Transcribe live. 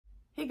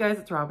Hey guys,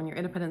 it's Robyn, your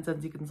independent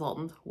Scentsy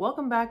consultant.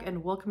 Welcome back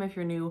and welcome if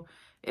you're new.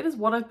 It is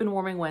What I've Been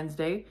Warming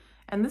Wednesday,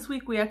 and this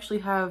week we actually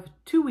have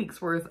 2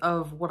 weeks worth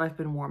of what I've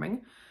been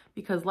warming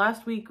because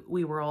last week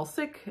we were all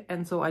sick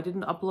and so I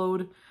didn't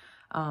upload.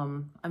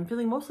 I'm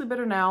feeling mostly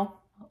better now,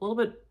 a little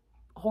bit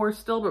hoarse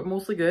still, but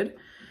mostly good.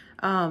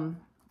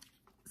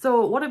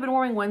 So What I've Been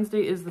Warming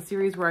Wednesday is the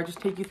series where I just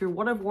take you through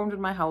what I've warmed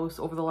in my house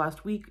over the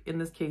last week, in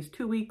this case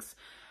 2 weeks,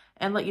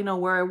 and let you know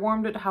where I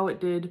warmed it, how it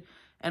did,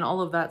 and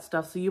all of that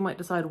stuff, so you might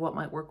decide what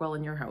might work well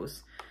in your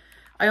house.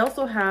 I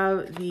also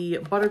have the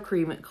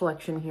Buttercream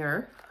collection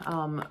here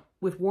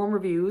with warm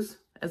reviews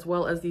as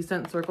well as the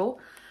scent circle.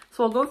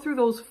 So I'll go through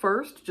those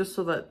first just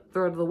so that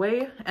they're out of the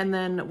way, and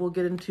then we'll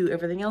get into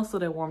everything else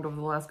that I warmed over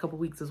the last couple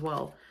weeks as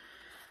well.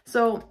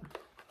 So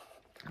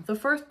the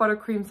first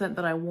Buttercream scent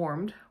that I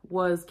warmed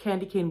was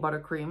Candy Cane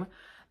Buttercream.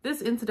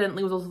 This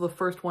incidentally was also the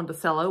first one to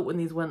sell out when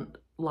these went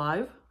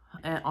live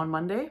on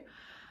Monday.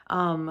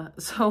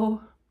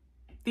 So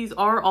these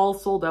are all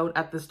sold out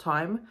at this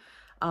time.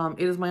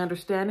 It is my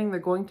understanding they're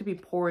going to be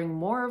pouring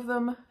more of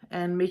them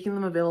and making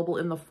them available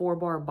in the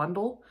 4-bar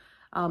bundle.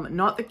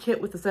 Not the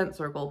kit with the scent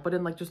circle, but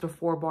in like just a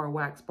 4-bar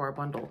wax bar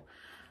bundle.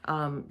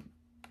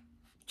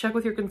 Check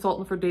with your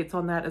consultant for dates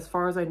on that. As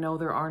far as I know,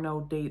 there are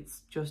no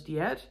dates just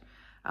yet,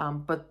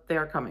 but they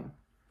are coming.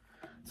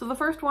 So the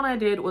first one I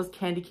did was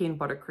Candy Cane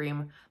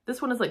Buttercream.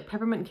 This one is like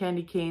peppermint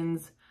candy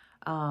canes,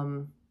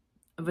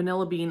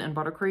 vanilla bean, and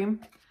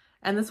buttercream.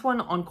 And this one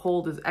on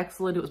cold is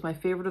excellent. It was my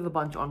favorite of the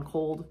bunch on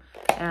cold.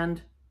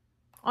 And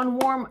on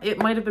warm, it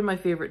might have been my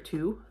favorite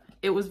too.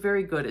 It was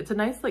very good. It's a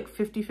nice like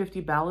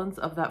 50-50 balance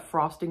of that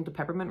frosting to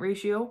peppermint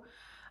ratio.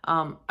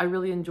 I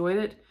really enjoyed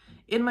it.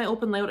 In my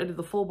open layout, I did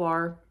the full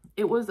bar.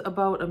 It was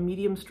about a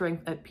medium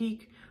strength at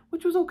peak,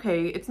 which was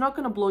okay. It's not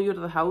going to blow you out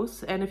of the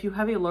house. And if you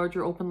have a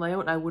larger open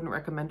layout, I wouldn't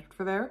recommend it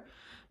for there.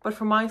 But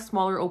for my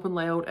smaller open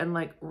layout and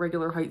like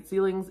regular height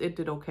ceilings, it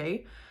did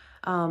okay.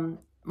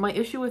 My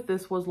issue with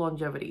this was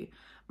longevity.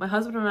 My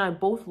husband and I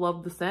both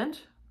loved the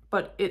scent,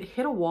 but it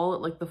hit a wall at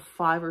like the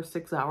 5 or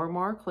 6 hour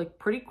mark, like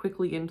pretty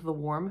quickly into the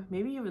warm,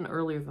 maybe even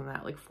earlier than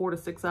that, like 4 to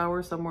 6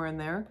 hours, somewhere in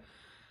there.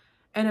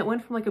 And it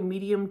went from like a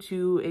medium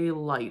to a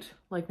light,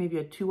 like maybe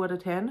a 2 out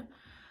of 10.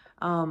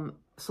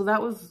 So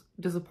that was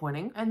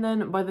disappointing. And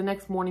then by the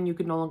next morning, you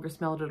could no longer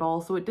smell it at all.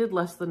 So it did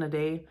less than a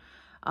day.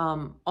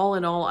 All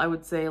in all, I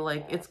would say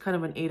like it's kind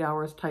of an 8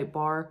 hours type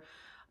bar.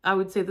 I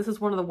would say this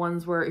is one of the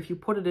ones where if you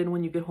put it in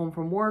when you get home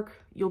from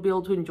work, you'll be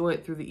able to enjoy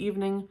it through the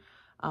evening,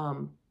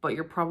 but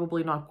you're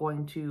probably not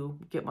going to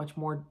get much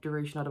more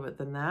duration out of it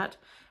than that.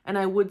 And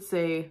I would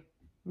say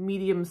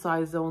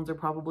medium-sized zones are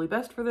probably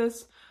best for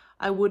this.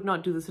 I would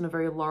not do this in a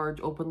very large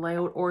open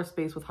layout or a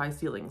space with high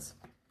ceilings.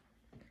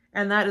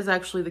 And that is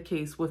actually the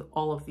case with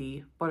all of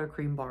the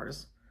Buttercream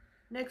bars.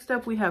 Next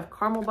up, we have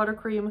Caramel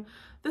Buttercream.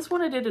 This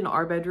one I did in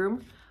our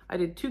bedroom. I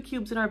did 2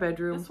 cubes in our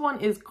bedroom. This one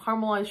is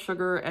caramelized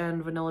sugar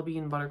and vanilla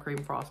bean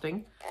buttercream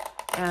frosting.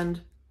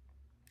 And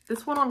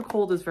this one on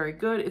cold is very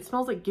good. It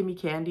smells like Gimme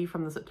Candy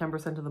from the September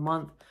scent of the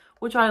month,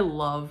 which I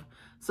love.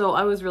 So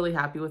I was really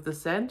happy with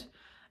this scent.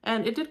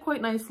 And it did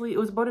quite nicely. It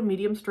was about a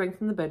medium strength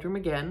in the bedroom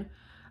again.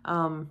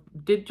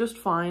 Did just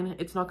fine.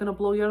 It's not going to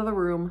blow you out of the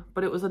room,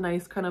 but it was a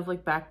nice kind of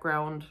like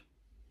background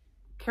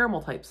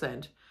caramel type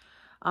scent.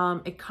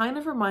 It kind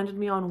of reminded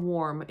me on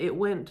warm. It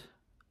went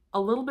a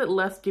little bit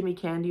less Gimme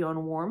Candy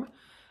on warm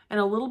and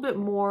a little bit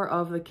more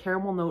of the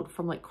caramel note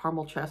from like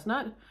caramel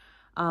chestnut,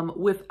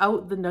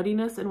 without the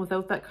nuttiness and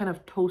without that kind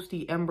of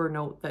toasty ember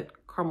note that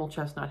caramel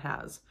chestnut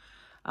has.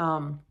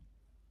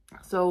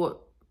 So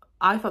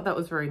I thought that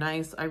was very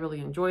nice. I really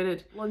enjoyed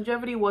it.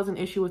 Longevity was an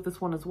issue with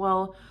this one as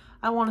well.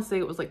 I want to say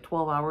it was like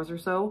 12 hours or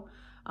so,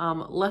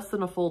 less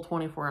than a full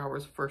 24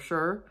 hours for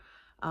sure.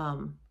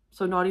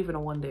 So not even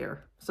a 1-dayer.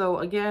 So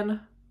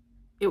again,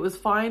 it was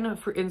fine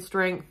in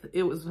strength.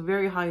 It was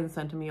very high in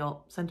scent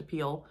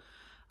appeal,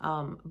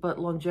 but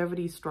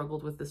longevity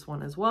struggled with this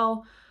one as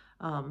well.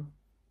 And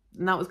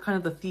that was kind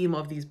of the theme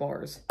of these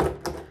bars.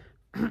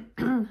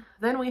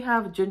 Then we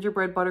have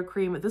Gingerbread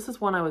Buttercream. This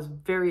is one I was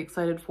very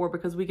excited for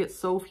because we get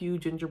so few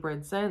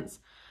gingerbread scents.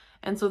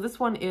 And so this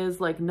one is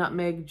like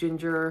nutmeg,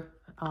 ginger,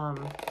 and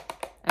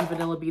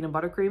vanilla bean and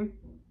buttercream.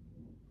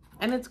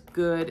 And it's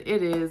good.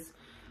 It is.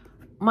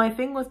 My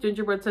thing with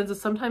gingerbread scents is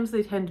sometimes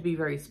they tend to be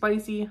very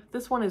spicy.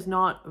 This one is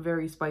not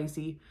very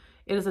spicy.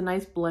 It is a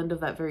nice blend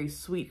of that very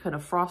sweet kind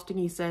of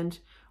frosting-y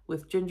scent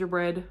with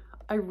gingerbread.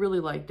 I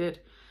really liked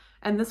it.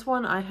 And this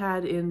one I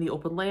had in the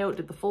open layout,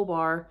 did the full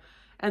bar.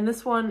 And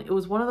this one, it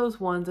was one of those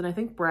ones, and I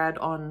think Brad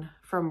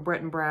from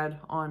Brett and Brad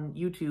on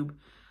YouTube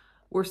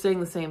were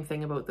saying the same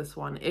thing about this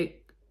one.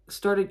 It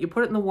started, you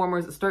put it in the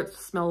warmers, it starts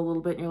to smell a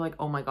little bit, and you're like,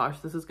 oh my gosh,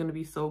 this is going to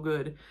be so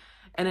good.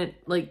 And it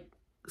like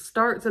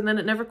starts and then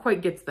it never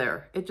quite gets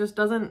there. It just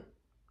doesn't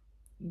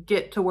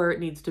get to where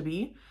it needs to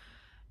be.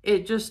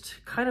 It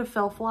just kind of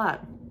fell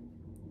flat.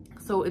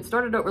 So it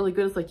started out really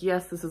good. It's like,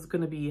 yes, this is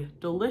going to be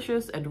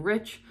delicious and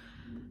rich,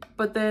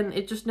 but then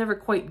it just never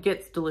quite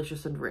gets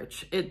delicious and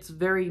rich. It's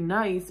very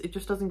nice. It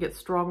just doesn't get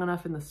strong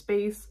enough in the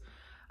space.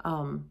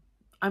 I'm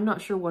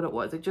not sure what it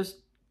was. It just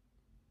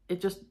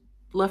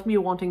left me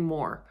wanting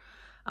more.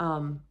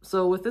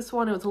 So with this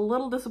one, it was a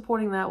little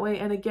disappointing that way.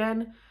 And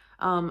again,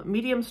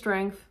 medium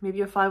strength,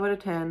 maybe a 5 out of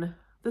 10.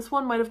 This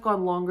one might have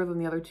gone longer than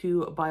the other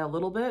two by a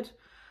little bit.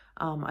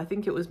 I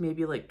think it was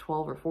maybe like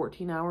 12 or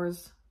 14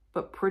 hours,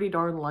 but pretty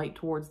darn light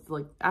towards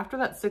like after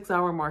that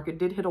 6-hour mark. It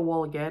did hit a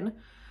wall again.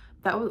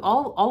 That was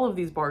all of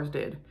these bars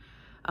did.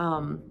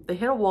 They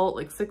hit a wall at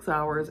like 6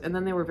 hours, and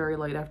then they were very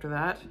light after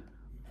that.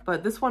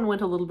 But this one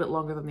went a little bit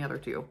longer than the other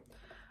two.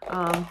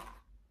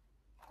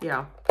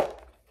 Yeah,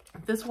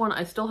 this one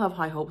I still have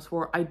high hopes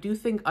for. I do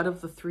think out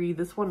of the three,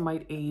 this one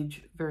might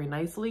age very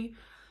nicely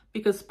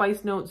because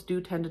spice notes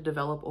do tend to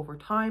develop over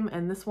time,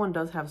 and this one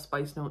does have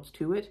spice notes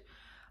to it.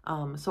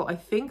 So I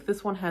think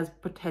this one has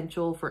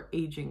potential for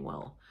aging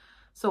well.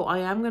 So I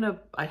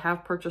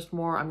have purchased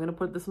more. I'm gonna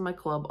put this in my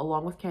club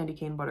along with Candy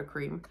Cane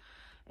Buttercream,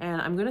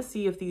 and I'm gonna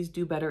see if these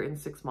do better in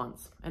 6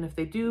 months. And if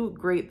they do,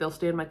 great, they'll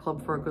stay in my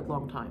club for a good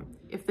long time.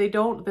 If they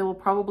don't, they will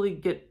probably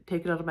get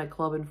taken out of my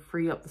club and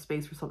free up the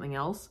space for something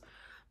else,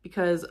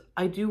 because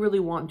I do really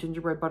want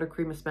gingerbread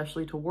buttercream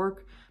especially to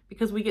work,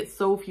 because we get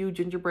so few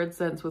gingerbread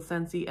scents with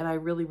Scentsy, and I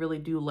really, really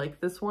do like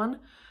this one.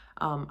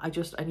 I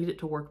need it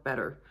to work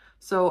better.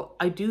 So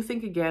I do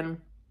think,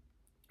 again,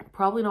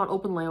 probably not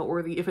open layout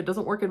worthy. If it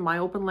doesn't work in my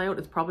open layout,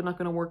 it's probably not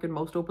going to work in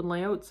most open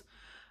layouts.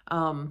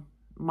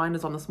 Mine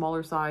is on the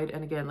smaller side,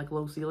 and again, like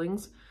low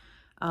ceilings.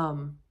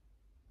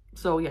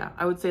 So yeah,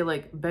 I would say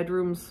like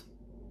bedrooms,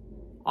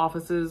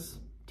 offices,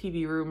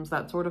 TV rooms,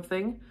 that sort of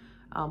thing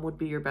would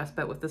be your best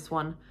bet with this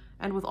one,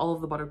 and with all of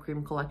the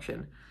buttercream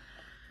collection.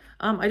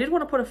 I did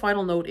want to put a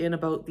final note in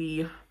about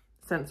the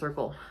scent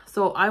circle.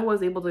 So I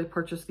was able to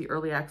purchase the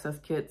early access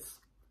kits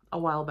a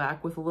while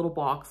back with a little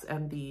box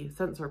and the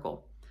scent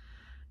circle.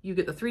 You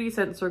get the 3D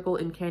scent circle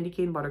in Candy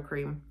Cane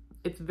Buttercream.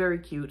 It's very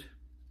cute,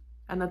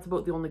 and that's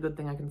about the only good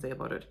thing I can say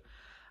about it.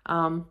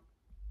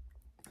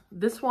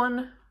 This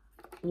one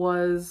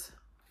was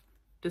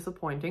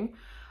disappointing.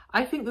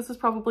 I think this is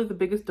probably the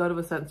biggest dud of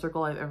a scent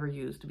circle I've ever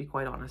used, to be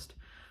quite honest.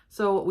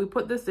 So we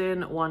put this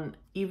in one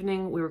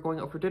evening. We were going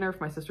out for dinner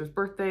for my sister's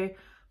birthday.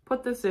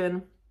 Put this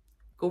in,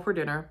 go for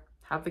dinner,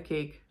 have the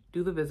cake,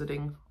 do the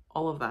visiting,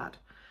 all of that.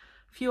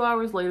 A few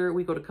hours later,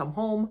 we go to come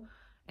home,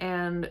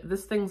 and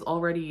this thing's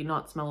already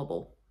not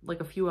smellable, like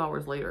a few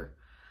hours later.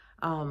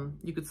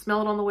 You could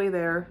smell it on the way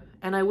there,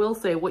 and I will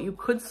say what you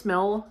could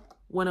smell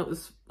when it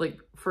was like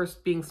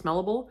first being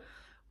smellable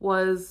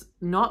was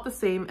not the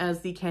same as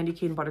the Candy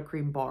Cane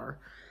Buttercream bar.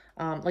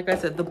 Like I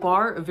said, the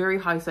bar, a very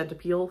high scent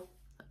appeal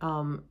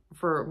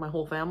for my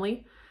whole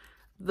family.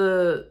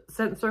 The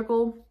scent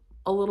circle,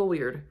 a little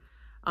weird.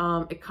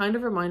 It kind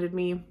of reminded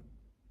me,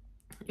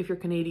 if you're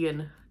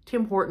Canadian,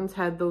 Tim Hortons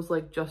had those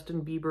like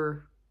Justin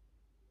Bieber,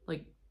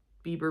 like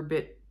Bieber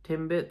bit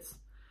Timbits.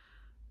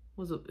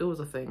 It was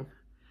a thing.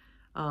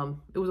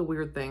 It was a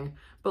weird thing,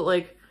 but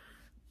like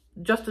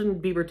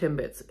Justin Bieber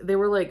Timbits, they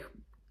were like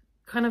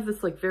kind of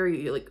this like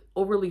very like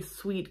overly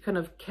sweet kind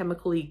of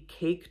chemically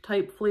cake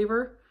type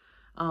flavor.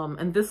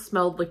 And this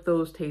smelled like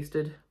those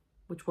tasted,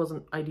 which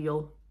wasn't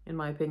ideal in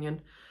my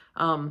opinion.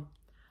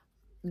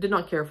 Did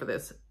not care for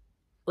this,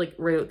 like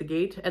right out the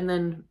gate. And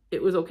then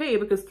it was okay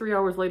because 3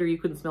 hours later you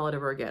couldn't smell it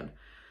ever again.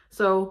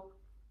 So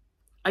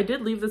I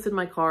did leave this in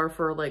my car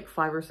for like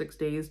 5 or 6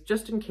 days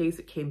just in case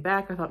it came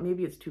back. I thought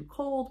maybe it's too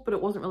cold, but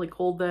it wasn't really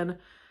cold then.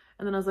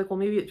 And then I was like, well,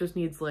 maybe it just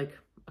needs like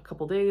a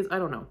couple days. I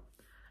don't know.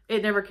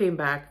 It never came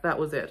back. That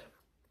was it.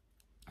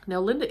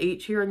 Now, Linda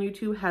H here on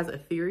YouTube has a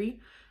theory,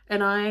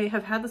 and I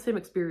have had the same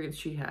experience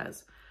she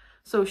has.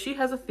 So she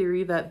has a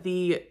theory that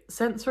the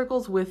scent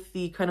circles with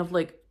the kind of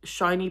like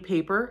shiny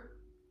paper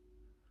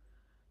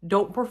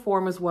don't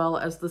perform as well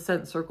as the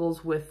scent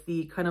circles with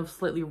the kind of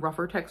slightly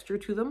rougher texture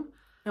to them.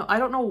 Now, I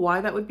don't know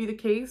why that would be the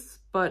case,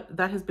 but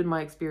that has been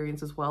my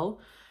experience as well.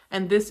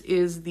 And this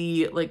is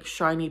the like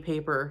shiny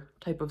paper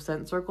type of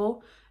scent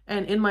circle.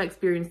 And in my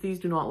experience, these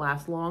do not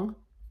last long,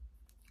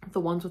 the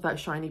ones with that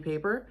shiny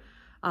paper,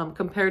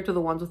 compared to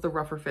the ones with the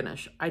rougher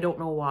finish. I don't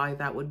know why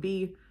that would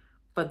be,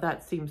 but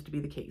that seems to be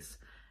the case.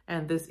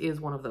 And this is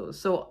one of those.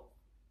 So,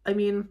 I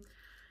mean,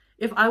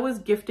 if I was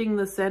gifting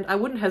the scent, I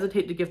wouldn't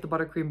hesitate to gift the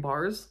buttercream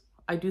bars.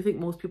 I do think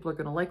most people are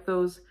going to like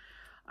those.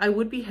 I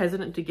would be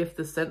hesitant to gift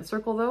the scent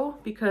circle though,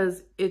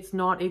 because it's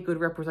not a good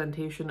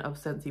representation of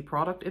Scentsy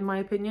product in my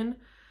opinion.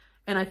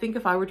 And I think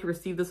if I were to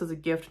receive this as a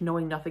gift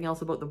knowing nothing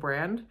else about the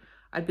brand,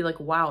 I'd be like,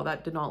 wow,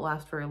 that did not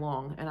last very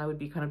long, and I would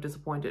be kind of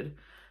disappointed.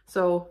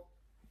 So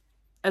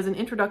as an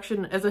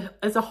introduction, as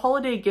a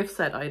holiday gift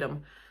set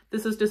item,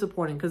 this is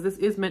disappointing because this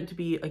is meant to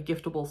be a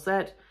giftable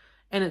set,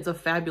 and it's a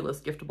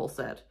fabulous giftable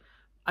set.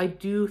 I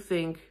do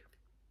think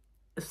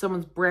if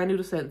someone's brand new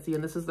to Scentsy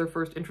and this is their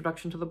first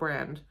introduction to the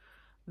brand,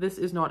 this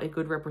is not a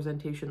good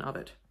representation of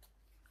it.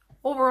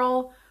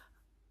 Overall,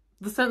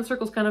 the scent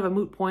circle's kind of a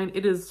moot point.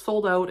 It is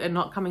sold out and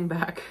not coming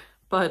back,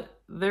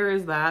 but there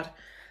is that.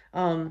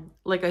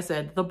 Like I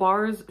said, the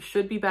bars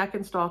should be back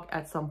in stock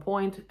at some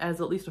point as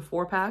at least a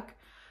 4-pack.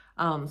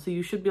 So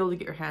you should be able to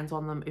get your hands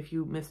on them if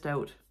you missed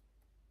out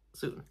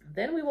soon.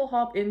 Then we will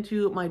hop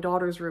into my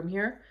daughter's room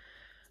here.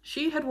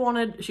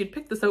 She'd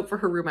picked this out for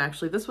her room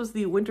actually. This was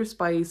the Winter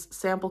Spice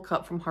sample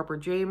cup from Harper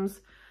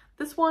James.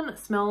 This one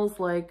smells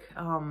like,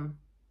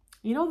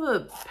 you know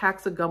the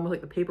packs of gum with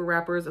like the paper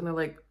wrappers and they're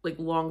like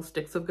long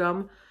sticks of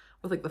gum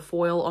with like the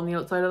foil on the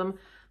outside of them?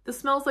 This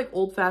smells like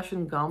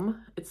old-fashioned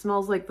gum. It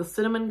smells like the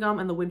cinnamon gum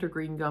and the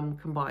wintergreen gum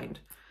combined.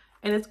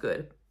 And it's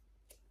good.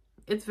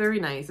 It's very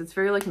nice. It's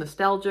very like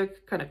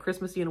nostalgic, kind of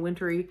Christmassy and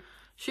wintry.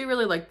 She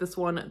really liked this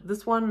one.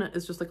 This one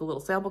is just like a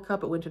little sample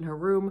cup. It went in her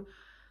room.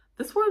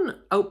 This one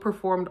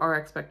outperformed our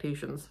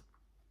expectations.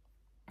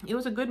 It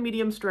was a good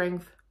medium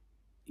strength,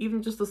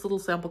 even just this little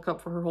sample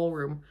cup for her whole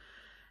room.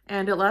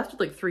 And it lasted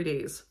like 3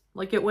 days.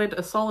 Like it went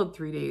a solid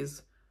 3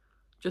 days,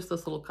 just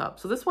this little cup.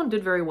 So this one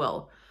did very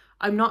well.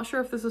 I'm not sure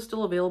if this is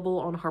still available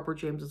on Harper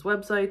James's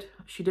website.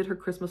 She did her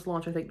Christmas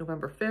launch, I think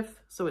November 5th.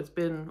 So it's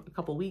been a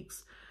couple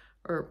weeks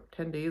or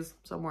 10 days,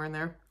 somewhere in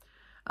there.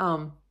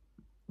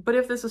 But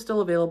if this is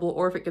still available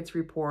or if it gets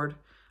repoured,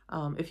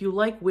 if you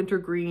like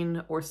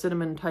wintergreen or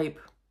cinnamon type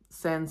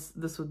scents,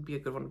 this would be a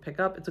good one to pick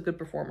up. It's a good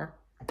performer.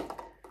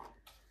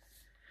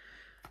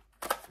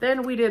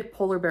 Then we did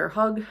Polar Bear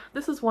Hug.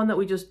 This is one that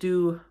we just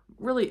do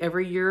really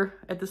every year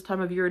at this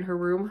time of year in her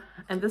room.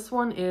 And this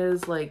one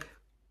is like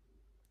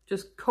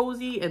just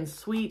cozy and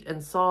sweet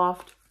and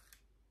soft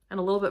and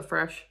a little bit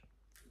fresh.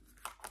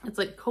 It's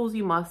like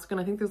cozy musk, and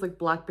I think there's like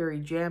blackberry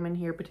jam in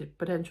here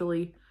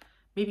potentially,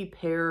 maybe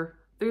pear.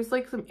 There's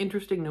like some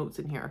interesting notes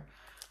in here.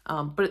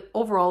 But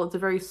overall, it's a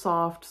very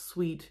soft,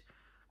 sweet,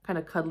 kind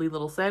of cuddly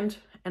little scent,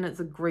 and it's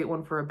a great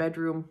one for a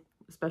bedroom,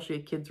 especially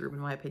a kid's room in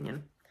my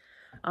opinion.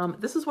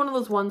 This is one of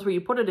those ones where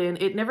you put it in,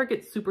 it never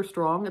gets super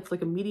strong. It's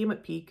like a medium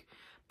at peak,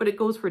 but it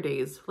goes for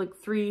days, like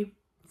three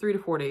to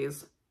 4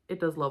 days. It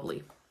does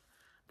lovely.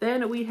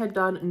 Then we had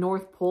done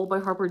North Pole by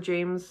Harper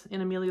James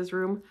in Amelia's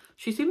room.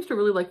 She seems to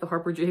really like the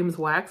Harper James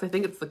wax. I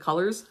think it's the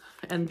colors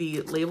and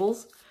the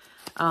labels.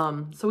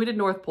 So we did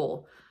North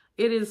Pole.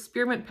 It is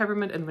spearmint,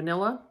 peppermint, and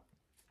vanilla.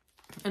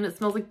 And it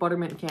smells like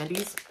buttermint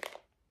candies.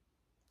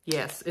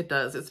 Yes, it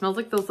does. It smells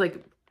like those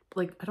like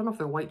I don't know if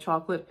they're white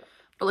chocolate,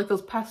 but like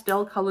those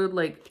pastel colored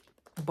like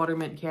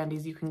buttermint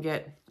candies you can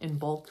get in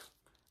bulk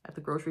at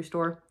the grocery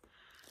store.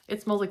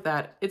 It smells like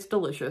that. It's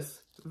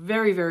delicious.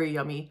 Very, very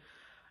yummy.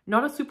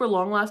 Not a super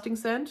long-lasting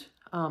scent.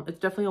 It's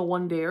definitely a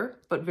one-dayer,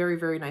 but very,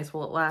 very nice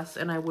while it lasts,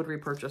 and I would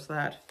repurchase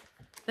that.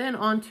 Then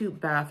on to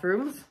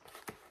bathrooms.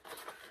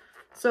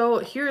 So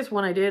here's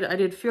one I did. I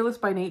did Fearless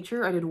by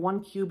Nature. I did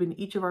 1 cube in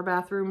each of our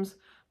bathrooms.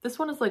 This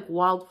one is like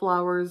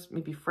wildflowers,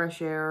 maybe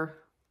fresh air,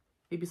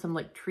 maybe some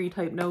like tree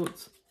type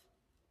notes.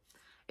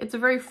 It's a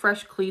very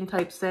fresh, clean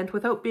type scent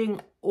without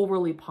being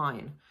overly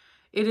pine.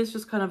 It is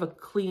just kind of a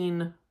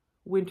clean,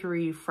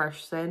 wintry,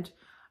 fresh scent.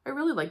 I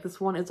really like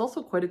this one. It's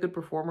also quite a good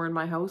performer in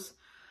my house.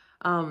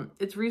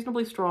 It's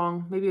reasonably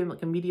strong, maybe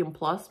like a medium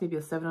plus, maybe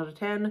a 7 out of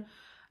 10.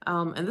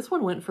 And this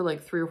one went for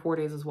like 3 or 4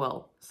 days as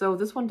well. So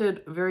this one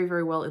did very,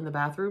 very well in the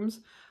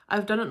bathrooms.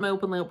 I've done it in my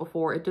open layout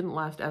before. It didn't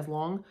last as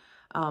long,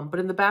 but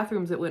in the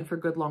bathrooms, it went for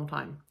a good long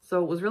time.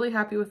 So was really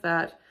happy with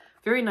that.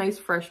 Very nice,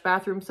 fresh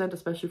bathroom scent,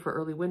 especially for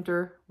early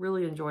winter.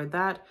 Really enjoyed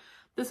that.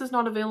 This is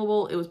not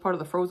available. It was part of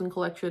the Frozen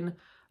collection.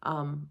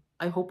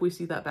 I hope we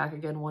see that back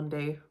again one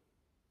day,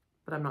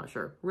 but I'm not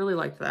sure. Really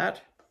liked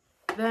that.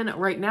 Then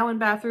right now in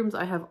bathrooms,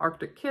 I have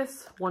Arctic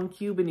Kiss, 1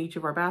 cube in each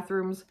of our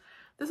bathrooms.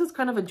 This is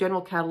kind of a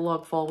general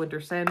catalog fall winter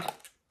scent.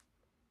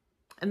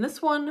 And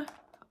this one,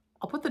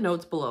 I'll put the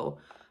notes below,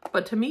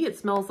 but to me it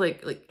smells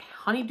like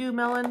honeydew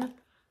melon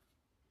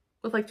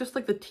with like just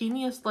like the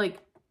teeniest like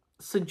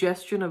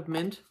suggestion of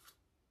mint.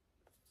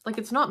 Like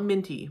it's not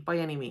minty by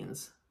any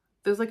means.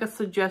 There's like a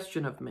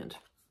suggestion of mint.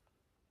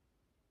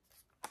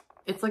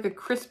 It's like a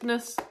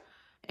crispness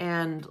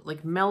and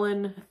like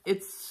melon.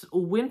 It's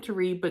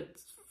wintry, but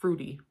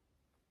fruity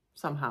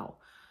somehow.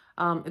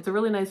 It's a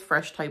really nice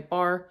fresh type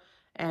bar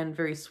and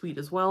very sweet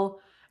as well.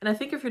 And I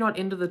think if you're not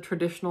into the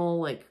traditional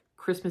like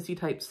Christmassy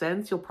type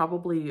scents, you'll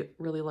probably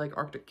really like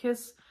Arctic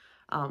Kiss.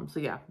 So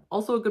yeah,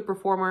 also a good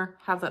performer.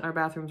 Have that in our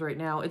bathrooms right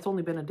now. It's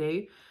only been a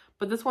day,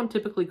 but this one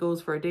typically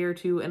goes for a day or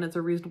two, and it's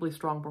a reasonably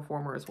strong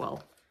performer as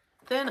well.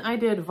 Then I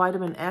did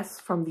Vitamin S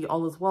from the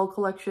All Is Well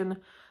collection.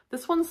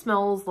 This one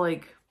smells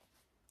like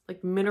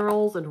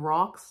minerals and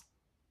rocks.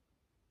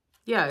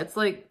 Yeah, it's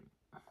like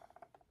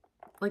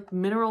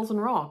minerals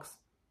and rocks.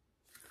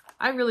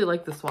 I really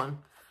like this one.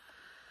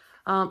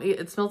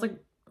 It smells like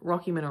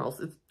rocky minerals.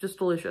 It's just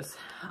delicious.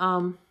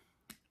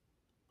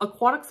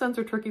 Aquatic scents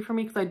are tricky for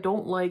me because I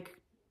don't like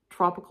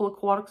tropical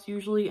aquatics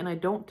usually, and I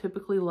don't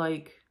typically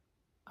like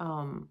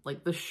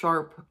the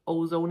sharp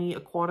ozone-y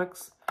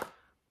aquatics.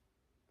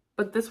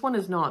 But this one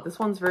is not. This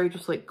one's very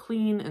just like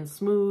clean and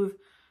smooth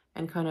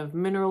and kind of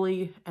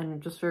minerally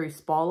and just very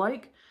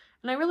spa-like,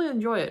 and I really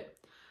enjoy it.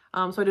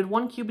 So I did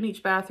 1 cube in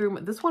each bathroom.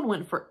 This one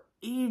went for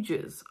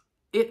ages.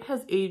 It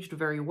has aged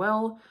very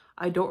well.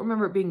 I don't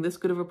remember it being this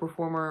good of a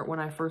performer when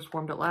I first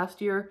warmed it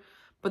last year,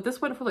 but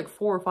this went for like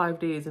 4 or 5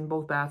 days in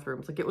both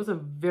bathrooms. Like it was a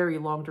very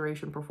long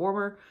duration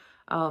performer.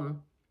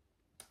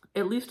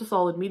 At least a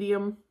solid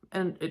medium,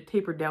 and it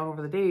tapered down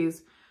over the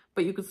days,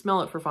 but you could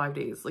smell it for 5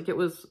 days. Like it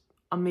was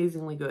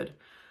amazingly good.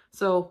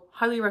 So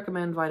highly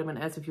recommend vitamin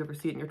S if you ever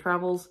see it in your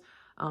travels.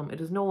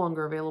 It is no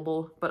longer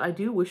available, but I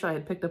do wish I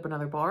had picked up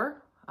another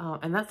bar.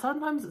 And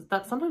sometimes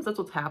that's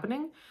what's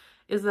happening,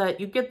 is that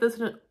you get this,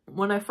 and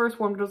when I first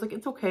warmed it, I was like,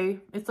 it's okay.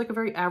 It's like a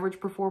very average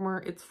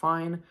performer. It's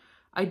fine.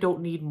 I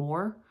don't need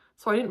more.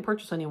 So I didn't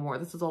purchase any more.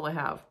 This is all I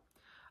have.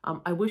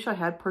 I wish I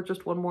had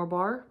purchased one more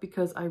bar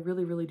because I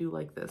really, really do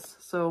like this.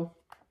 So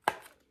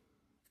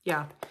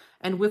yeah,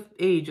 and with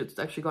age, it's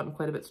actually gotten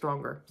quite a bit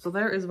stronger. So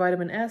there is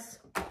vitamin S.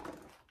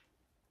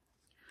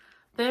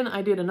 Then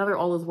I did another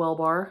All Is Well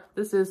bar.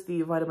 This is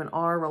the Vitamin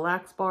R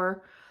Relax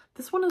bar.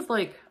 This one is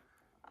like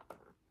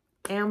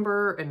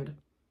amber and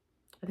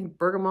I think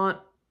bergamot.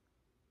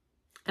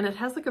 And it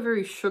has like a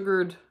very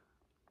sugared,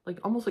 like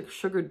almost like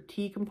sugared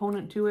tea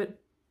component to it.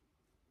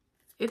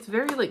 It's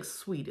very like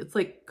sweet. It's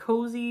like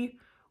cozy,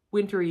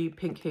 wintry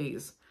pink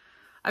haze.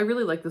 I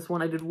really like this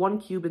one. I did 1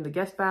 cube in the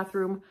guest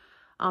bathroom.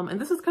 And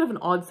this is kind of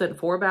an odd scent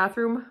for a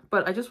bathroom,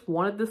 but I just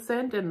wanted this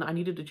scent and I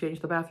needed to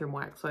change the bathroom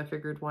wax. So I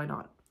figured, why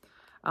not?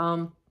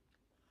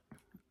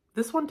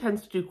 This one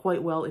tends to do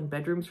quite well in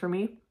bedrooms for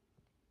me.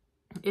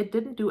 It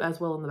didn't do as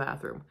well in the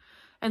bathroom.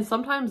 And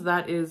sometimes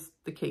that is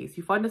the case.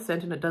 You find a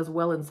scent and it does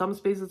well in some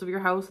spaces of your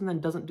house and then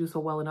doesn't do so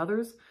well in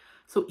others.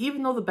 So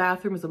even though the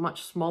bathroom is a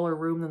much smaller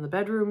room than the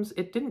bedrooms,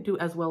 it didn't do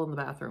as well in the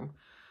bathroom.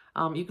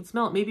 You could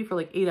smell it maybe for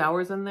like 8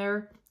 hours in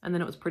there and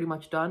then it was pretty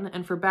much done.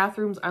 And for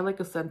bathrooms, I like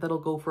a scent that'll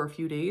go for a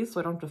few days so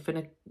I don't have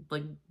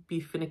to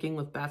be finicking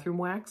with bathroom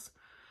wax.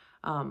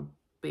 But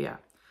yeah,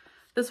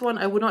 this one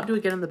I would not do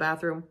again in the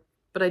bathroom,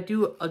 but I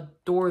do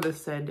adore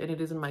this scent and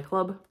it is in my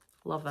club.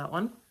 Love that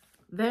one.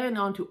 Then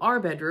on to our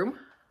bedroom.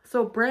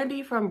 So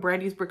Brandy from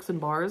Brandy's Bricks and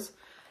Bars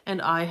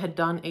and I had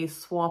done a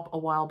swap a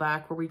while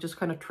back where we just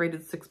kind of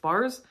traded 6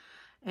 bars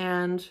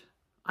and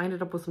I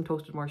ended up with some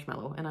toasted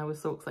marshmallow and I was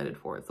so excited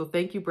for it. So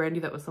thank you, Brandy.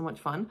 That was so much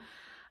fun.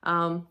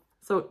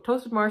 So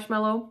toasted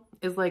marshmallow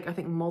is like, I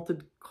think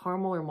malted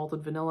caramel or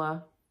malted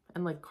vanilla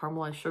and like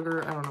caramelized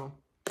sugar. I don't know.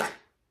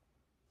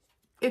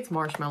 It's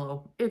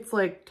marshmallow. It's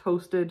like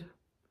toasted,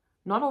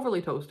 not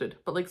overly toasted,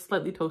 but like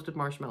slightly toasted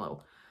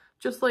marshmallow.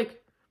 Just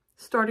like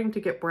starting to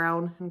get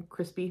brown and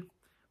crispy,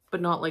 but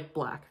not like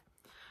black.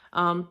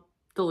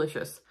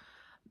 Delicious.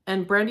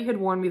 And Brandy had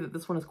warned me that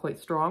this one is quite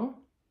strong.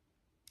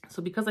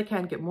 So because I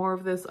can't get more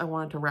of this, I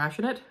wanted to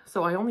ration it.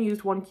 So I only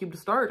used 1 cube to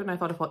start, and I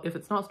thought if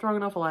it's not strong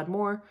enough, I'll add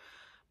more.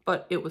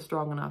 But it was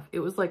strong enough. It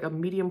was like a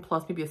medium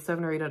plus, maybe a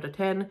 7 or 8 out of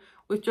 10,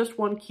 with just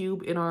 1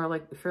 cube in our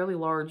like fairly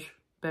large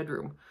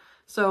bedroom.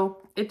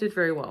 So it did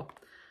very well.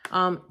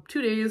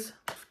 2 days,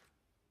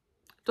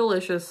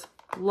 delicious,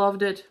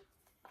 loved it,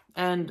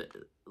 and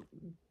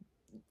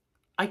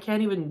I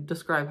can't even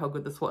describe how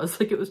good this was.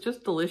 Like, it was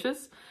just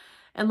delicious.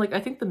 And like, I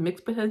think the mix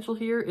potential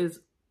here is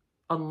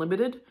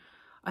unlimited.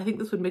 I think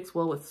this would mix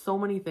well with so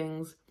many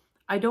things.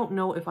 I don't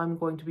know if I'm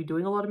going to be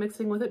doing a lot of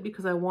mixing with it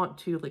because I want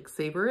to like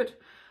savor it.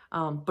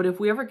 But if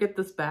we ever get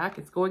this back,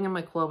 it's going in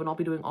my club and I'll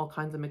be doing all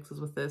kinds of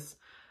mixes with this.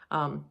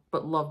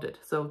 But loved it.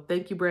 So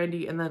thank you,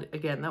 Brandy. And then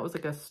again, that was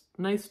like a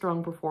nice,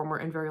 strong performer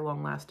and very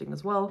long lasting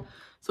as well.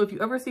 So if you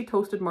ever see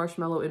toasted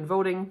marshmallow in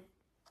voting,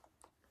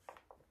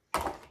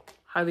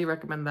 highly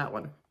recommend that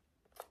one.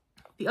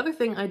 The other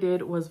thing I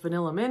did was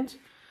vanilla mint.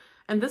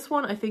 And this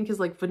one I think is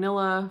like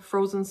vanilla,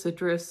 frozen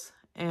citrus,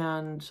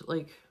 and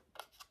like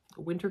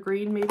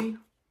wintergreen maybe.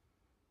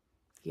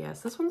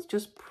 Yes, this one's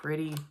just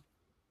pretty.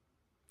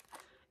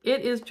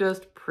 It is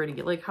just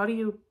pretty. Like, how do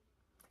you...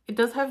 It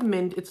does have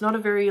mint. It's not a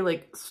very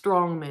like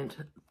strong mint.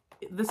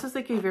 This is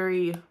like a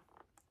very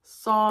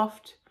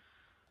soft,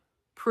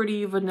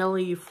 pretty,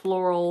 vanilla-y,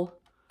 floral,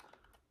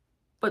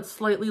 but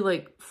slightly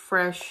like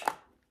fresh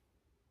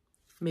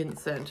mint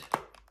scent.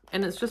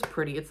 And it's just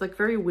pretty. It's like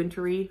very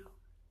wintry,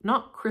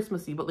 not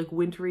Christmassy, but like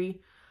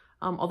wintry.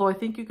 Although I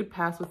think you could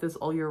pass with this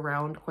all year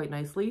round quite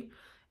nicely.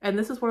 And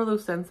this is one of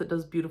those scents that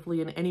does beautifully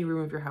in any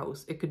room of your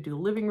house. It could do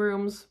living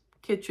rooms,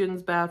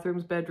 kitchens,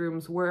 bathrooms,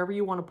 bedrooms, wherever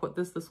you want to put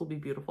this, this will be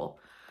beautiful.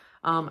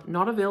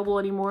 Not available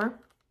anymore.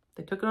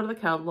 They took it out of the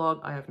catalog.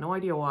 I have no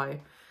idea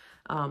why.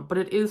 But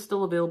it is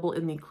still available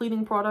in the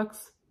cleaning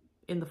products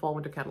in the fall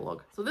winter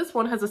catalog. So this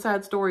one has a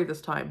sad story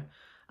this time.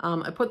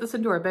 I put this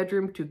into our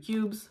bedroom, 2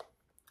 cubes.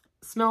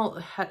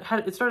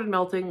 It started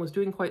melting, was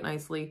doing quite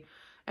nicely.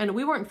 And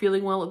we weren't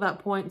feeling well at that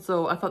point,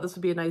 so I thought this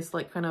would be a nice,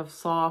 like, kind of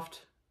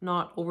soft,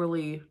 not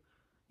overly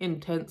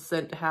intense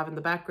scent to have in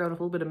the background with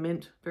a little bit of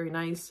mint. Very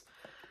nice.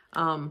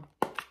 But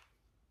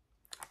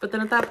then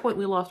at that point,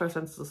 we lost our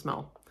senses of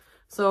smell.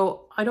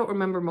 So I don't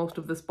remember most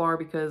of this bar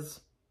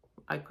because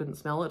I couldn't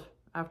smell it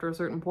after a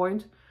certain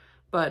point.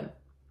 But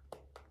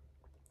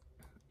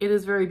it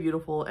is very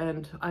beautiful,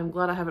 and I'm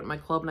glad I have it in my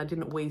club and I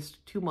didn't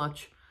waste too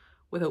much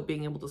without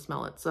being able to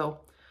smell it. So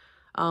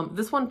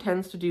this one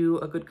tends to do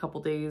a good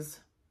couple days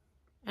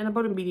and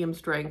about a medium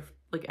strength,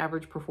 like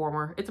average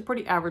performer. It's a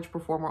pretty average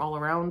performer all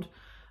around.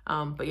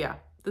 But yeah,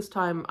 this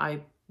time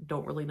I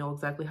don't really know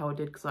exactly how it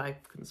did because I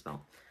couldn't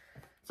smell.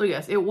 So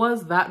yes, it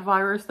was that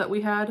virus that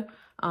we had.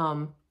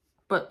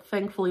 But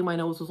thankfully my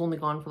nose was only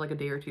gone for like a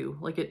day or two.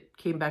 Like, it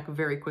came back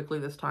very quickly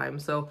this time.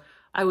 So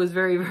I was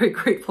very, very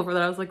grateful for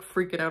that. I was like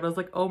freaking out. I was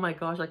like, oh my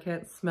gosh, I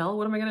can't smell.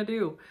 What am I gonna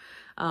do?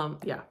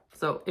 Yeah,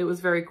 so it was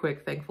very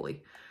quick,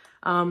 thankfully.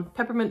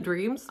 Peppermint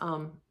Dreams.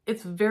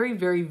 It's very,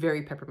 very,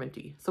 very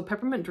pepperminty. So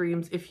Peppermint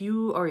Dreams, if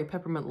you are a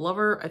peppermint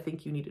lover, I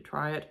think you need to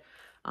try it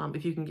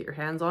if you can get your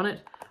hands on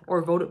it,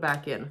 or vote it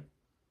back in.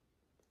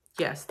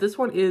 Yes, this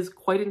one is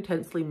quite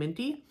intensely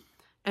minty,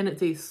 and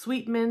it's a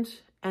sweet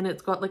mint, and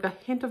it's got like a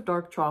hint of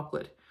dark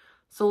chocolate.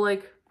 So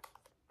like,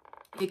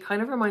 it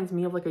kind of reminds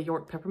me of like a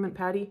York peppermint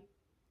patty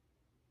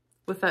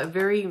with that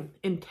very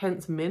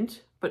intense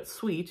mint, but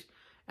sweet,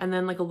 and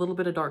then like a little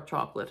bit of dark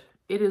chocolate.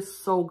 It is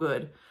so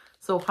good.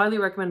 So highly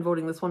recommend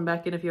voting this one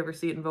back in if you ever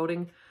see it in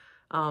voting.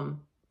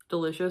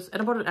 Delicious,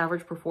 and about an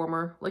average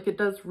performer. Like it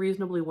does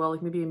reasonably well,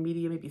 like maybe a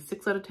medium, maybe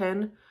 6 out of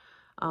 10.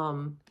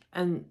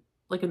 And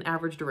like an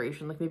average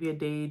duration, like maybe a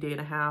day, day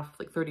and a half,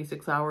 like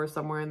 36 hours,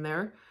 somewhere in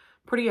there.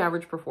 Pretty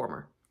average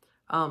performer.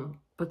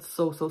 But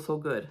so, so, so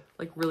good.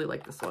 Like really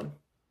like this one.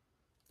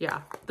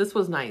 Yeah, this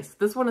was nice.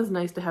 This one is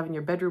nice to have in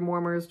your bedroom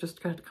warmers,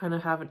 just to kind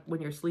of have it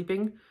when you're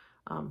sleeping.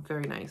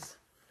 Very nice.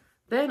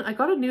 Then I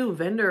got a new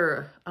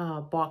vendor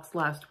box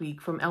last week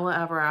from Ella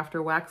Ever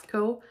After Wax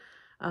Co.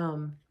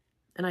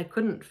 And I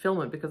couldn't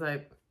film it because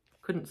I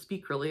couldn't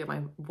speak really.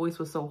 My voice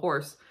was so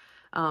hoarse.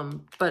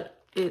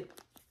 But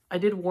I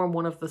did warm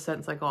one of the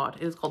scents I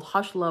got. It is called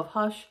Hush Love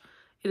Hush.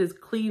 It is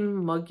clean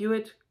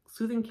mugwort,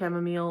 soothing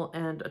chamomile,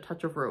 and a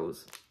touch of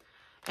rose.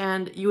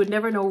 And you would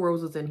never know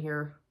rose is in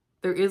here.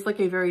 There is like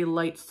a very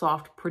light,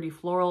 soft, pretty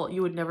floral.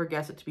 You would never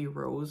guess it to be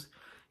rose.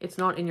 It's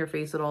not in your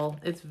face at all.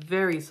 It's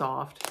very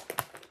soft.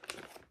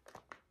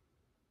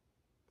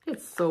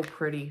 It's so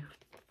pretty.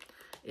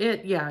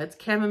 Yeah, it's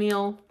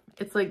chamomile.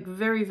 It's like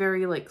very,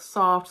 very like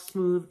soft,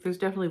 smooth. There's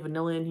definitely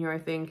vanilla in here, I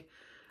think.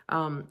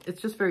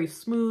 It's just very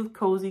smooth,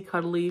 cozy,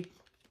 cuddly,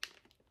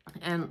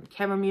 and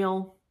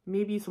chamomile,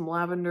 maybe some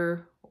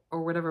lavender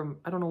or whatever.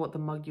 I don't know what the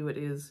mugwort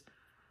is.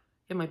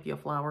 It might be a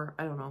flower.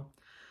 I don't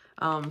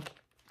know.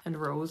 And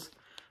rose.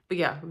 But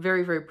yeah,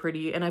 very, very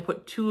pretty. And I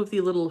put 2 of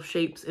the little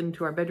shapes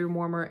into our bedroom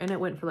warmer, and it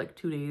went for like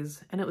 2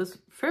 days. And it was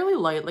fairly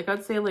light. Like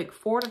I'd say like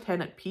 4 to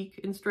 10 at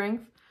peak in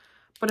strength,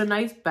 but a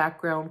nice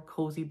background,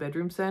 cozy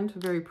bedroom scent.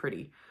 Very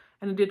pretty.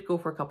 And it did go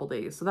for a couple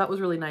days. So that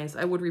was really nice.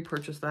 I would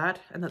repurchase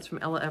that. And that's from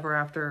Ella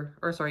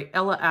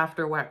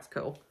After Wax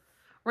Co.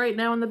 Right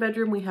now in the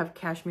bedroom, we have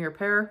Cashmere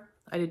Pear.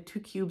 I did 2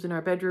 cubes in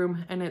our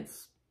bedroom, and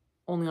it's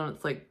only on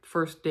its like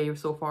first day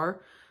so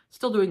far.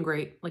 Still doing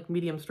great, like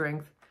medium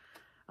strength.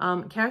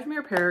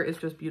 Cashmere Pear is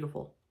just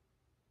beautiful.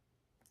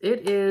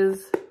 It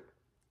is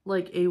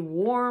like a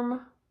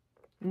warm,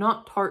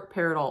 not tart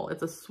pear at all.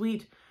 It's a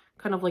sweet,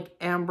 kind of like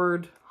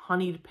ambered,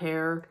 honeyed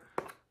pear.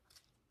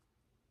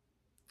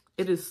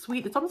 It is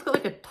sweet. It's almost got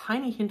like a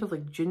tiny hint of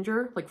like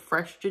ginger, like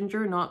fresh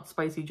ginger, not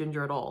spicy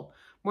ginger at all.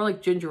 More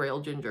like ginger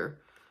ale ginger.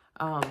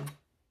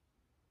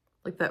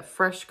 Like that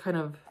fresh kind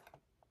of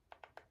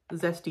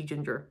zesty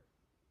ginger.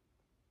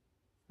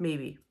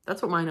 Maybe.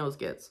 That's what my nose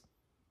gets.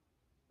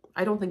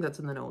 I don't think that's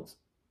in the notes.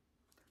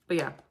 But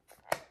yeah,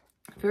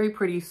 very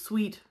pretty,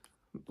 sweet,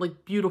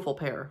 like beautiful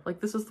pear. Like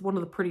this is one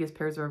of the prettiest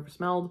pears I've ever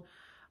smelled.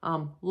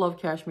 Love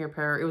Cashmere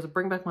Pear. It was a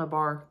bring back my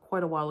bar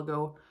quite a while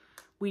ago.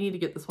 We need to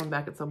get this one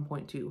back at some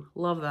point too.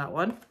 Love that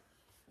one.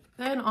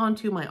 Then on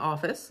to my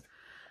office.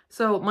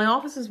 So my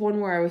office is one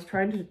where I was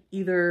trying to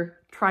either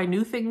try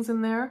new things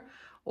in there,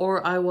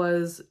 or I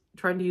was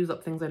trying to use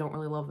up things I don't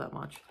really love that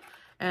much.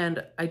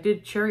 And I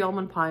did cherry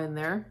almond pie in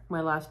there,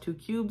 my last 2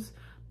 cubes.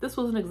 This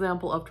was an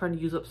example of trying to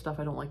use up stuff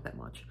I don't like that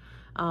much.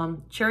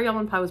 Cherry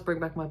almond pie was bring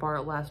back my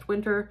bar last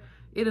winter.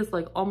 It is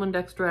like almond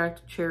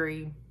extract,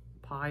 cherry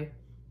pie.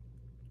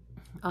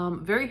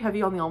 Very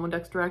heavy on the almond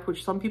extract,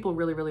 which some people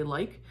really, really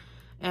like.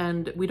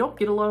 And we don't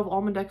get a lot of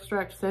almond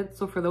extract scents,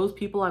 so for those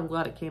people, I'm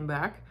glad it came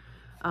back.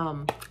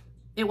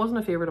 It wasn't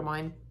a favorite of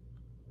mine.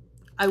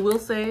 I will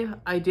say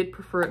I did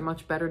prefer it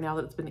much better now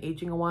that it's been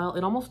aging a while.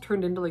 It almost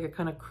turned into like a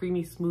kind of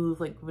creamy, smooth,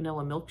 like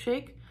vanilla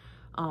milkshake.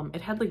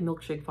 It had like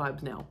milkshake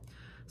vibes now.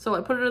 So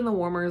I put it in the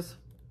warmers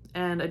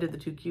and I did the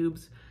 2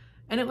 cubes,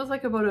 and it was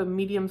like about a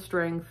medium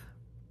strength,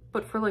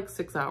 but for like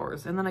 6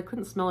 hours. And then I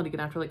couldn't smell it again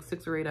after like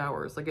 6 or 8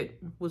 hours. Like it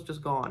was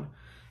just gone.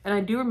 And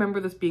I do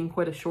remember this being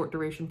quite a short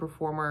duration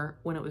performer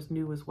when it was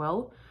new as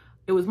well.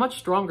 It was much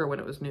stronger when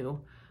it was new,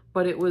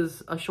 but it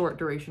was a short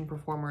duration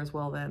performer as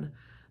well then.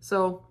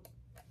 So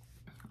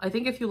I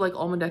think if you like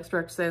almond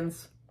extract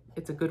scents,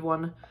 it's a good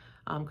one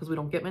because we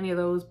don't get many of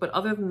those. But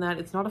other than that,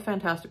 it's not a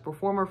fantastic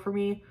performer for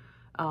me.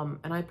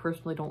 And I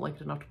personally don't like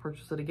it enough to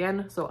purchase it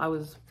again. So I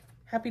was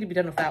happy to be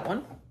done with that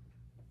one.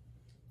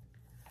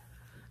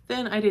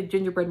 Then I did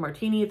Gingerbread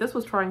Martini. This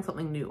was trying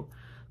something new.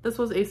 This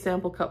was a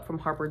sample cup from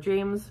Harper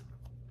James.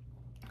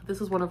 This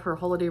is one of her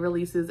holiday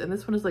releases, and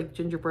this one is like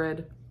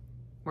gingerbread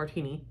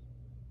martini.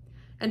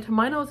 And to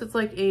my nose, it's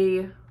like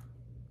it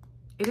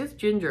is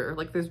ginger.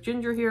 Like there's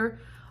ginger here.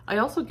 I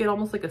also get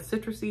almost like a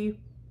citrusy,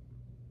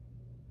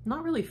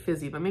 not really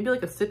fizzy, but maybe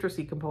like a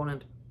citrusy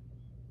component.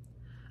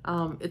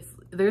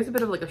 There's a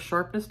bit of like a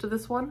sharpness to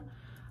this one.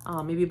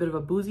 Maybe a bit of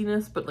a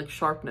booziness, but like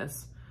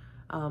sharpness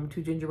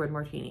to gingerbread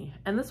martini.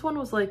 And this one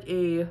was like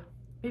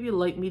maybe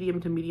light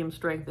medium to medium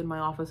strength in my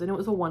office, and it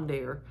was a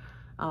one-dayer.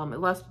 It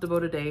lasted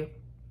about a day.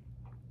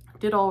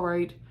 Did all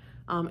right.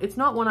 It's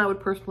not one I would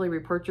personally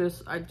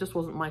repurchase. It just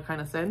wasn't my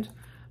kind of scent,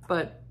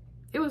 but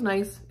it was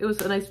nice. It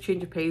was a nice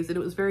change of pace, and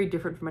it was very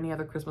different from any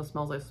other Christmas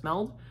smells I've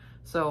smelled.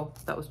 So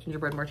that was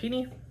Gingerbread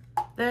Martini.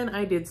 Then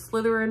I did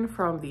Slytherin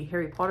from the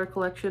Harry Potter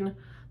collection.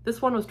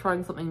 This one was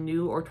trying something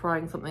new, or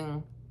trying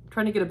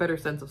to get a better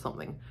sense of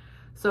something.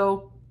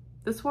 So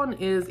this one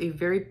is a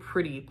very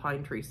pretty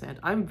pine tree scent.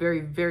 I'm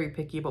very, very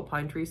picky about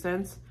pine tree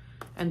scents,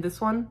 and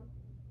this one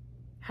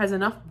has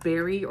enough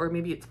berry, or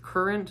maybe it's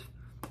currant.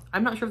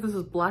 I'm not sure if this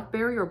is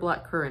blackberry or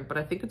black currant, but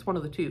I think it's one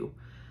of the two.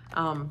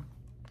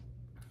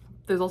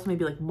 There's also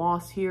maybe like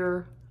moss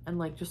here, and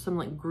like just some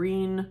like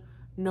green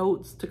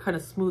notes to kind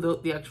of smooth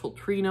out the actual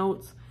tree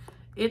notes.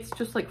 It's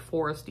just like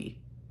foresty,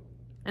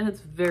 and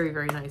it's very,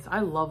 very nice. I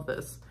love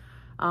this.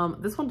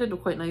 This one did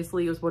quite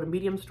nicely. It was about a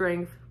medium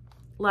strength,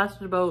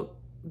 lasted about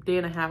a day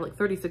and a half, like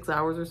 36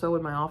 hours or so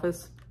in my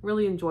office.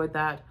 Really enjoyed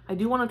that. I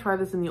do want to try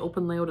this in the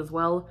open layout as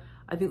well.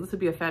 I think this would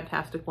be a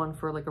fantastic one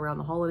for like around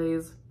the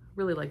holidays.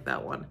 Really like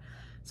that one.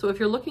 So if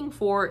you're looking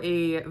for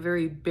a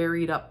very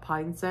berried up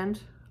pine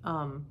scent,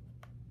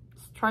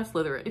 try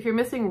Slytherin. If you're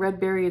missing red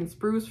berry and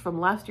spruce from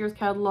last year's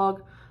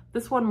catalog,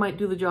 this one might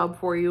do the job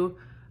for you.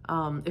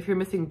 If you're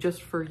missing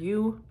just for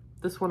you,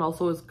 this one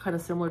also is kind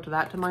of similar to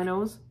that to my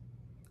nose.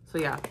 So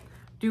yeah,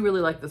 do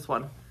really like this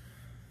one.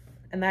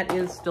 And that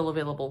is still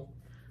available.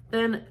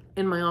 Then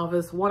in my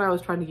office, one I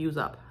was trying to use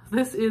up.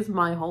 This is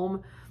My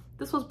Home.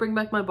 This was Bring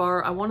Back My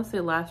Bar. I want to say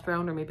last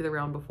round or maybe the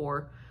round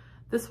before.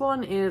 This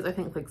one is, I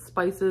think, like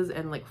spices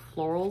and like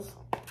florals.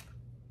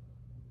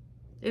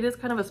 It is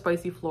kind of a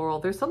spicy floral.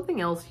 There's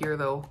something else here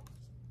though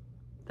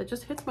that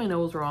just hits my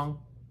nose wrong.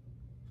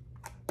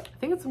 I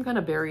think it's some kind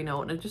of berry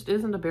note, and it just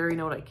isn't a berry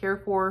note I care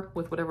for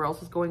with whatever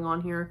else is going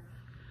on here.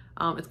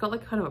 It's got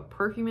like kind of a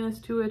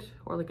perfuminess to it,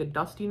 or like a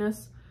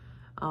dustiness.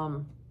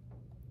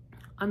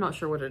 I'm not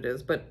sure what it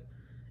is, but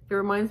it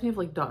reminds me of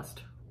like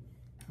dust.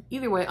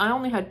 Either way, I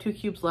only had 2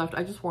 cubes left.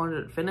 I just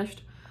wanted it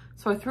finished.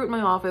 So I threw it in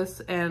my office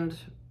and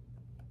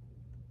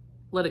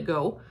let it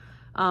go.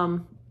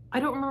 I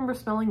don't remember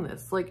smelling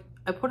this. Like,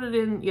 I put it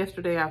in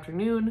yesterday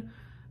afternoon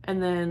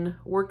and then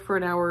worked for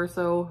an hour or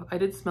so. I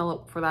did smell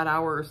it for that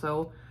hour or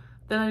so.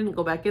 Then I didn't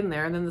go back in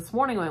there. And then this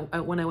morning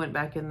when I went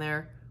back in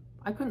there,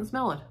 I couldn't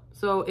smell it.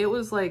 So it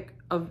was like,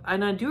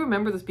 and I do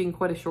remember this being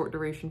quite a short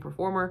duration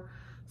performer.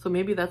 So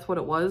maybe that's what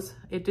it was.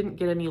 It didn't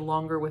get any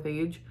longer with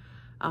age.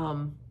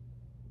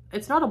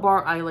 It's not a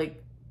bar I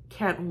like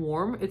can't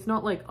warm. It's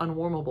not like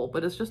unwarmable,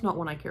 but it's just not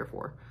one I care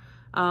for.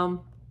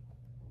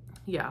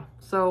 Yeah,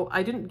 so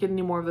I didn't get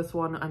any more of this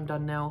one. I'm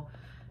done now.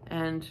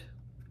 And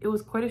it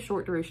was quite a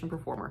short duration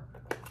performer.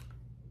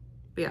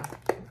 But yeah,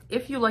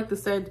 if you like the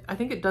scent, I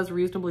think it does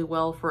reasonably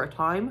well for a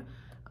time,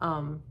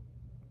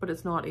 but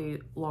it's not a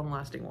long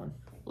lasting one.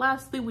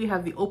 Lastly, we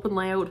have the open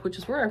layout, which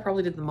is where I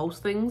probably did the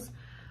most things.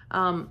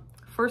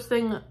 First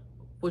thing,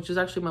 which is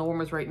actually my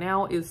warmers right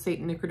now, is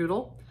Saint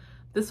Nickerdoodle.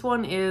 This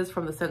one is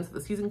from the Scents of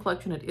the Season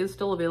collection. It is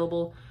still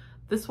available.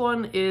 This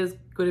one is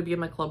going to be in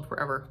my club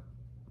forever.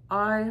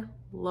 I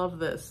love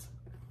this.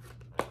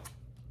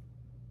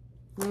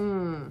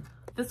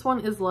 This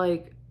one is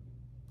like,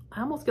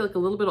 I almost get like a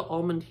little bit of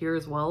almond here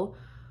as well.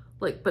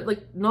 Like, but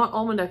like not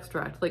almond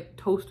extract, like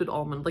toasted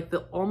almond, like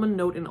the almond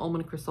note in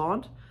almond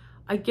croissant.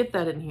 I get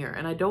that in here,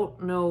 and I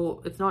don't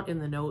know, it's not in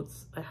the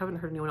notes. I haven't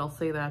heard anyone else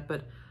say that,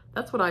 but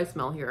that's what I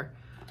smell here.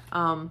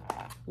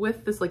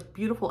 With this like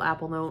beautiful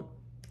apple note,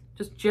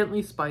 just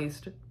gently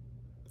spiced,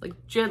 like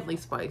gently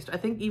spiced. I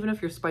think even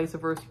if you're spice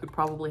averse, you could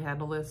probably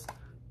handle this.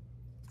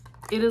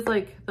 It is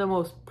like the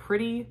most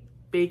pretty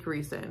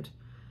bakery scent,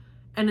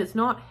 and it's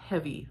not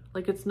heavy.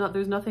 Like it's not,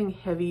 there's nothing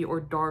heavy or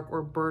dark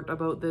or burnt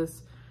about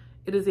this.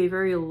 It is a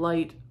very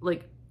light,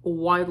 like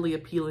widely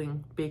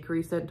appealing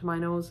bakery scent to my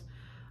nose.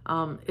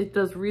 It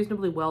does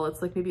reasonably well.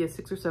 It's like maybe a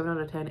 6 or 7 out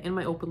of 10 in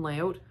my open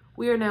layout.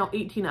 We are now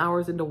 18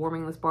 hours into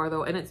warming this bar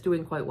though, and it's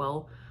doing quite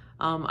well.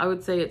 I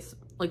would say it's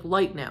like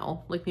light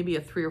now, like maybe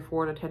a 3 or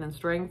 4 out of 10 in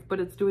strength, but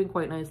it's doing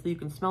quite nicely. You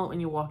can smell it when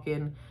you walk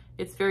in.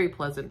 It's very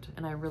pleasant,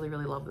 and I really,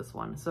 really love this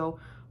one. So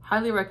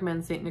highly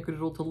recommend Saint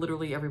Nickerdoodle to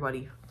literally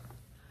everybody.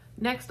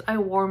 Next, I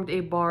warmed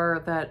a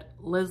bar that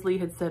Leslie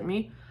had sent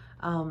me.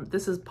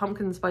 This is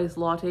Pumpkin Spice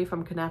Latte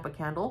from Canapa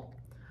Candle.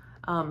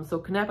 So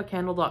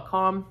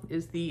canapacandle.com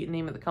is the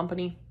name of the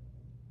company.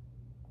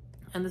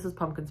 And this is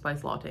Pumpkin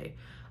Spice Latte.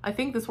 I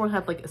think this one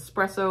had like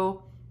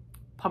espresso,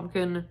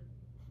 pumpkin,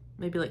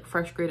 maybe like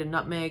fresh grated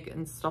nutmeg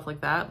and stuff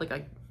like that.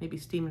 Like maybe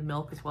steamed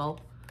milk as well.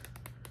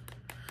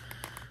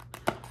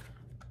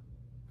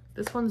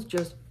 This one's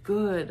just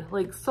good,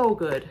 like so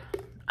good.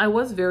 I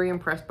was very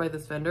impressed by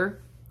this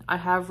vendor. I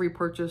have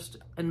repurchased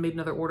and made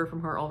another order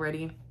from her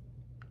already.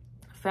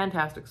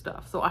 Fantastic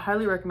stuff. So I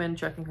highly recommend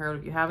checking her out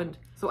if you haven't.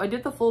 So I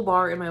did the full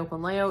bar in my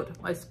open layout.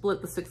 I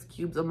split the 6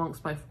 cubes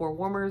amongst my 4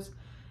 warmers,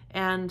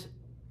 and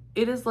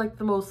it is like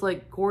the most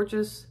like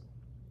gorgeous,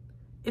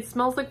 it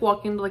smells like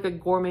walking into like a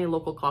gourmet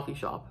local coffee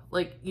shop.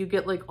 Like you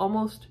get like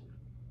almost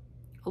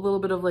a little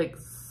bit of like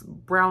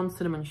brown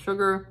cinnamon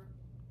sugar,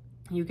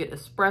 You get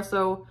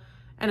espresso,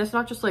 and it's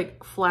not just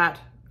like flat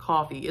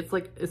coffee. It's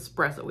like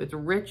espresso. It's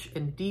rich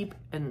and deep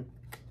and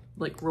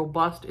like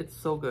robust. It's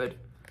so good.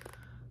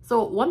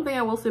 So one thing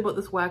I will say about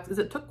this wax is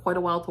it took quite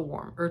a while to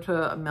warm or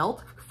to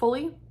melt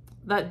fully.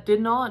 That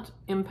did not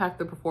impact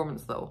the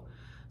performance though.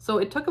 So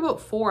it took about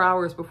 4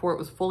 hours before it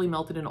was fully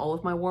melted in all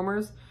of my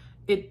warmers.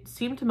 It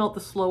seemed to melt the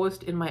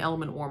slowest in my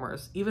element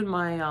warmers. Even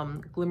my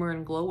Glimmer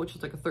and Glow, which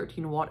is like a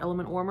 13 watt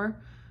element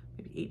warmer,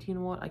 maybe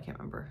 18 watt, I can't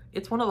remember.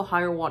 It's one of the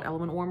higher watt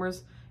element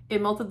warmers.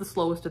 It melted the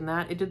slowest in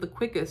that. It did the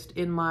quickest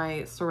in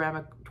my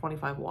ceramic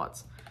 25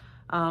 watts.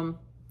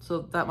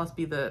 So that must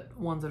be the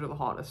ones that are the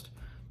hottest.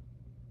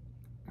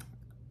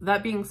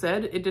 That being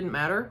said, it didn't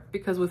matter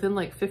because within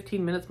like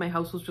 15 minutes, my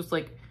house was just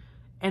like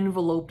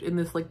enveloped in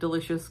this like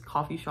delicious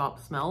coffee shop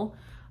smell.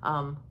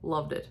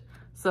 Loved it.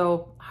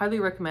 So highly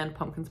recommend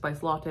Pumpkin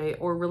Spice Latte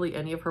or really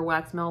any of her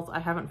wax melts. I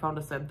haven't found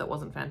a scent that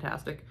wasn't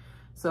fantastic.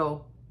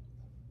 So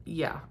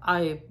yeah,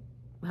 I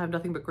have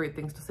nothing but great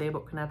things to say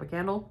about Kanapa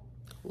Candle.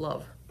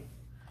 Love.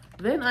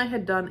 Then I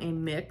had done a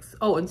mix.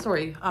 Oh, and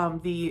sorry,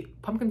 the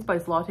Pumpkin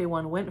Spice Latte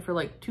one went for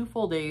like 2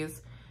 full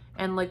days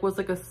and like was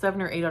like a 7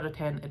 or 8 out of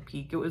 10 at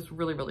peak. It was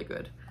really, really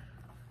good.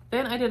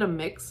 Then I did a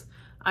mix.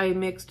 I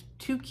mixed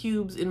 2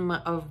 cubes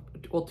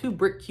well, 2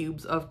 brick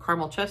cubes of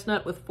caramel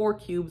chestnut with 4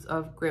 cubes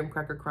of graham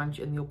cracker crunch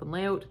in the open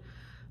layout.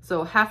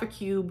 So half a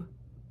cube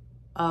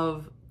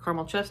of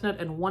caramel chestnut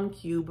and 1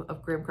 cube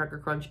of graham cracker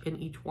crunch in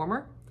each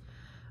warmer.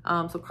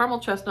 So caramel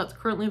chestnut's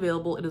currently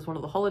available. It is one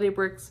of the holiday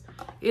bricks.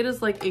 It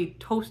is like a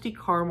toasty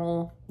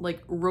caramel,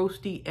 like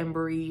roasty,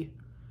 embery,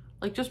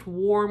 like just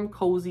warm,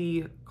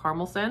 cozy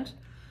caramel scent.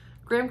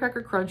 Graham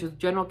cracker crunch is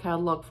general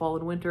catalog fall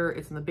and winter.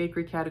 It's in the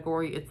bakery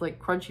category. It's like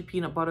crunchy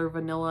peanut butter,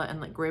 vanilla, and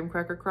like graham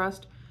cracker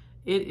crust.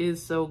 It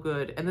is so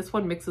good. And this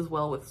one mixes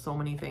well with so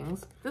many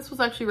things. This was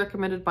actually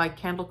recommended by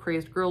Candle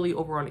Crazed Girly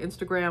over on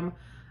Instagram.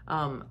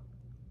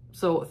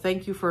 So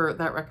thank you for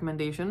that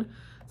recommendation.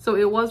 So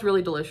it was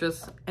really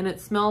delicious and it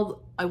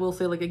smelled, I will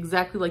say, like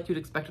exactly like you'd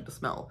expect it to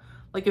smell.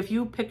 Like if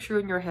you picture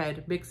in your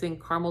head mixing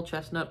caramel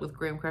chestnut with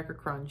graham cracker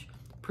crunch,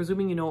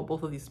 presuming you know what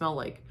both of these smell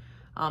like,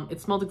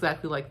 it smelled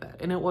exactly like that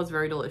and it was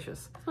very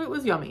delicious. So it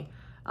was yummy.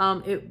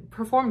 It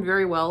performed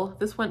very well.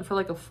 This went for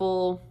like a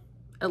full,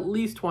 at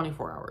least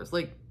 24 hours,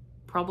 like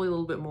probably a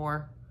little bit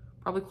more,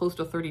 probably close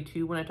to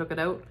 32 when I took it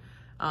out,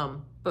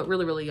 but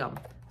really, really yum.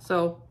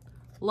 So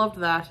loved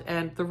that.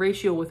 And the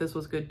ratio with this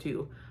was good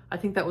too. I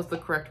think that was the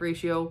correct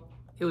ratio.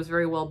 It was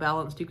very well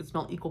balanced. You could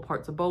smell equal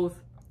parts of both.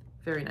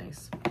 Very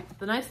nice.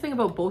 The nice thing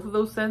about both of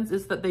those scents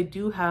is that they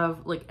do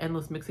have like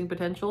endless mixing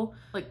potential.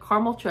 Like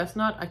caramel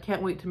chestnut, I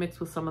can't wait to mix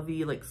with some of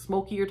the like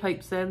smokier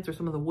type scents or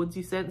some of the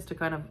woodsy scents to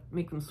kind of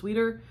make them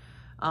sweeter.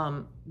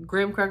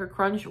 Graham cracker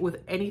crunch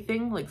with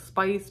anything like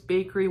spice,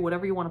 bakery,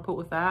 whatever you want to put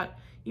with that.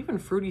 Even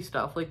fruity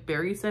stuff like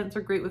berry scents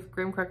are great with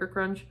graham cracker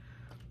crunch.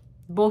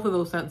 Both of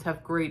those scents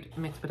have great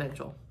mix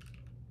potential.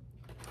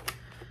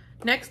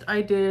 Next,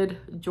 I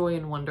did Joy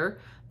and Wonder.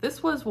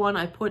 This was one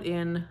I put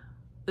in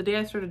the day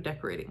I started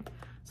decorating.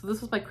 So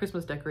this was my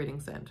Christmas decorating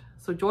scent.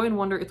 So Joy and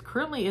Wonder, it's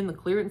currently in the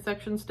clearance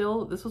section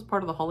still. This was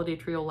part of the holiday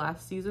trio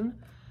last season.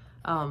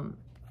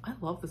 I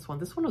love this one.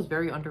 This one was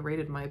very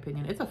underrated in my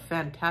opinion. It's a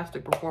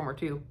fantastic performer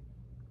too.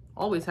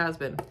 Always has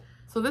been.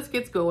 So this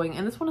gets going,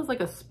 and this one is like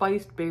a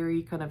spiced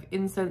berry kind of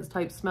incense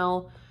type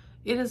smell.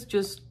 It is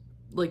just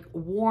like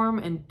warm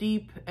and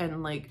deep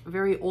and like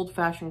very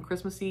old-fashioned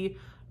Christmassy,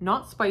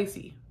 not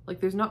spicy. Like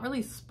there's not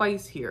really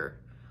spice here.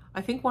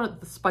 I think one of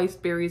the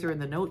spiced berries are in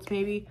the notes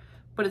maybe,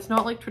 but it's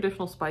not like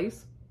traditional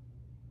spice.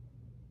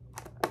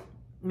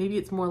 Maybe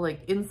it's more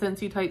like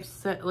incensey type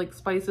like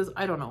spices.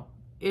 I don't know.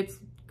 It's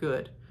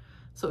good.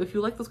 So if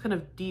you like those kind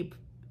of deep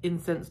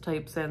incense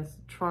type scents,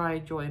 try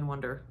Joy and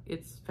Wonder.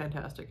 It's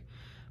fantastic.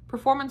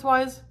 Performance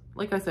wise,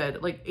 like I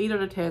said, like 8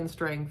 out of 10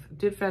 strength,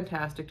 did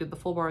fantastic, did the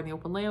full bar in the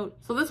open layout.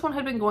 So this one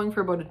had been going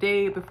for about a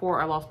day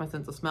before I lost my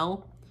sense of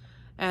smell.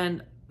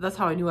 And that's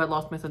how I knew I'd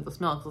lost my sense of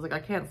smell. Because I was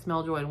like, I can't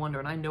smell Joy and Wonder,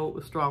 and I know it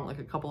was strong like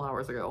a couple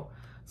hours ago.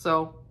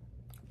 So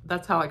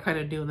that's how I kind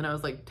of knew. And then I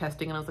was like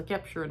testing and I was like,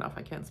 yep, sure enough,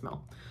 I can't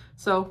smell.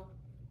 So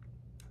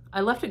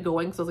I left it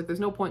going. So I was like, there's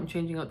no point in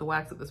changing out the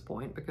wax at this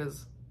point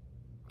because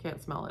I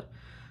can't smell it.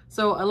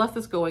 So I left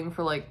this going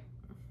for like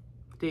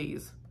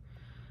days.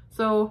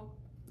 So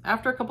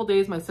after a couple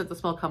days, my sense of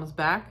smell comes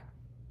back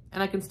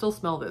and I can still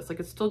smell this. Like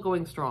it's still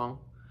going strong.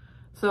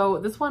 So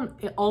this one,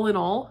 all in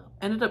all,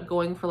 ended up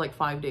going for like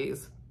 5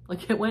 days.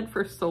 Like it went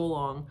for so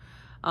long.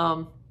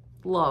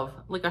 Love.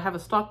 Like I have a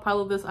stockpile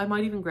of this. I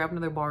might even grab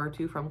another bar or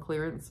two from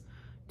clearance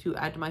to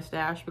add to my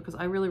stash because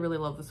I really, really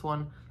love this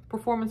one.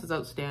 Performance is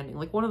outstanding.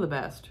 Like one of the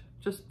best.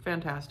 Just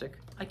fantastic.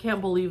 I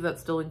can't believe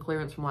that's still in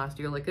clearance from last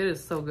year. Like it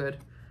is so good.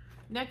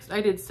 Next,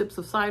 I did Sips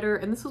of Cider,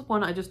 and this is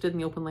one I just did in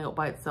the open layout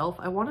by itself.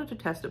 I wanted to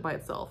test it by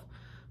itself.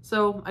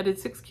 So I did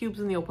 6 cubes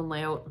in the open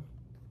layout,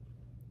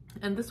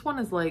 and this one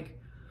is like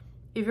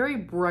a very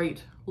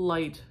bright,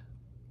 light,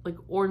 like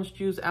orange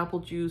juice,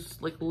 apple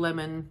juice, like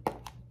lemon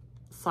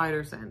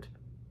cider scent.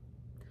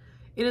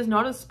 It is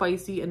not as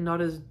spicy and not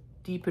as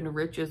deep and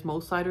rich as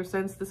most cider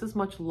scents. This is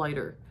much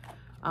lighter.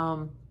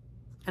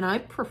 and I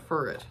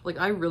prefer it. Like,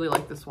 I really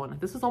like this one.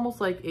 This is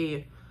almost like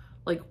a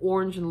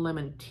orange and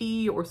lemon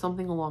tea or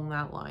something along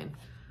that line.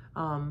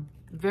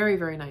 Very,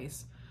 very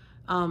nice.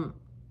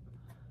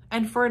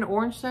 And for an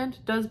orange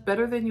scent, does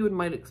better than you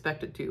might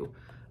expect it to.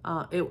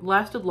 It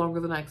lasted longer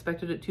than I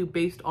expected it to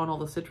based on all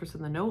the citrus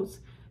in the notes.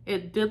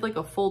 It did like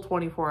a full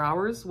 24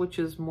 hours, which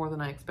is more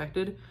than I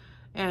expected,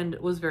 and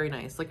was very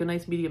nice. Like a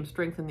nice medium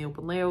strength in the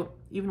open layout,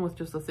 even with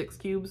just the 6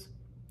 cubes,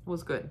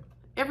 was good.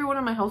 Everyone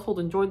in my household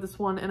enjoyed this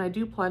one, and I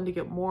do plan to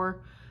get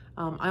more.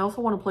 I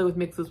also want to play with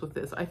mixes with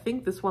this. I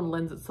think this one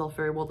lends itself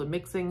very well to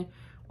mixing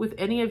with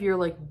any of your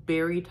like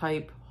berry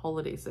type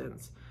holiday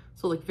scents.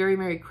 So like Very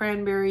Merry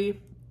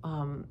Cranberry,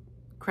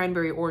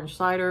 Cranberry Orange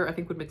Cider, I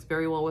think would mix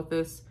very well with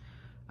this.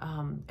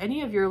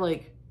 Any of your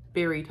like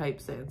berry type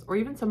scents, or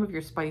even some of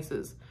your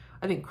spices.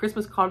 I think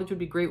Christmas Cottage would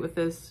be great with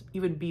this,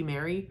 even Be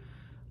Merry,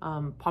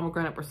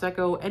 Pomegranate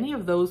Prosecco, any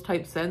of those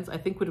type scents I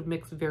think would have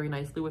mixed very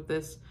nicely with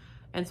this.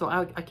 And so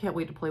I can't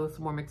wait to play with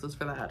some more mixes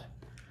for that.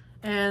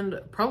 And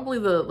probably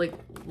the like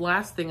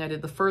last thing I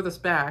did, the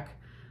furthest back,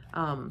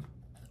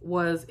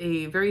 was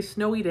a very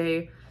snowy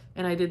day,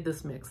 and I did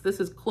this mix. This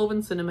is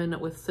cloven cinnamon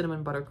with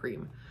cinnamon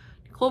buttercream.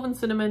 Cloven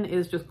cinnamon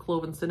is just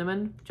cloven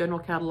cinnamon, general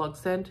catalog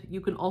scent. You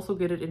can also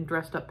get it in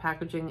dressed up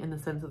packaging in the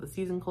Scents of the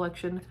Season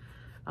collection.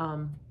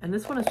 And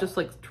this one is just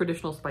like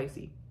traditional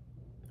spicy.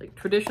 Like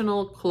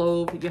traditional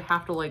clove, you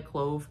have to like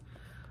clove.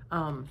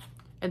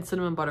 And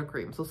cinnamon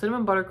buttercream. So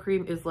cinnamon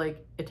buttercream is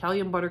like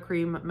Italian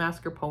buttercream,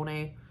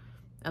 mascarpone,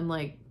 and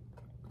like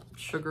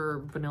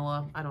sugar,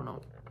 vanilla, I don't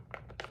know.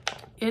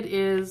 It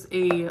is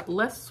a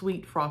less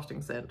sweet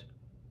frosting scent.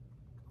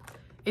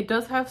 It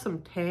does have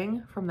some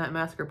tang from that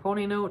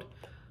mascarpone note.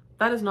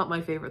 That is not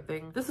my favorite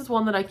thing. This is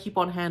one that I keep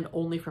on hand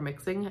only for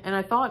mixing, and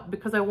I thought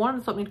because I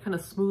wanted something to kind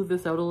of smooth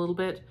this out a little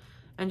bit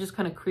and just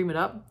kind of cream it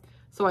up,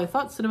 so I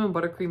thought cinnamon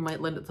buttercream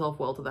might lend itself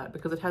well to that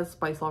because it has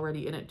spice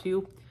already in it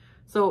too.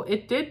 So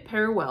it did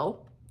pair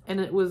well, and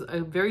it was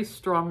a very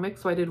strong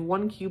mix. So I did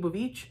 1 cube of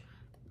each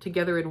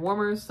together in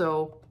warmers.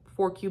 So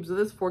 4 cubes of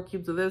this, 4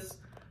 cubes of this,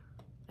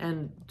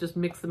 and just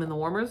mix them in the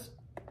warmers.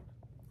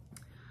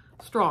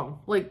 Strong,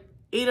 like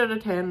 8 out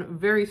of 10,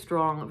 very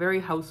strong, very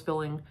house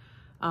filling,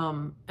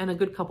 and a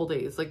good couple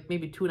days, like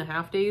maybe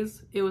 2.5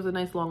 days. It was a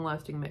nice long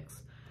lasting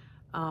mix.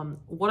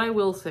 What I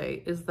will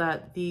say is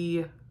that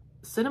the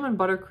cinnamon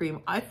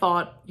buttercream, I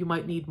thought you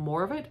might need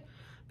more of it,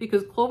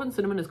 because cloven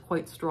cinnamon is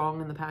quite strong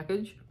in the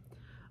package.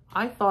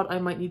 I thought I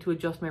might need to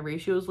adjust my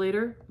ratios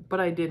later, but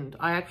I didn't.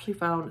 I actually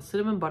found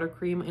cinnamon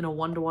buttercream in a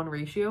 1-to-1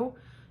 ratio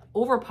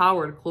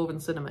overpowered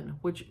cloven cinnamon,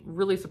 which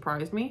really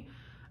surprised me,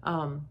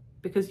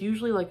 because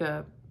usually like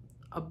a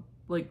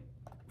like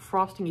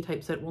frosting-y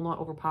type scent will not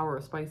overpower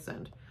a spice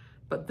scent,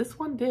 but this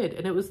one did,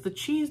 and it was the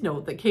cheese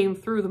note that came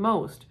through the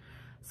most.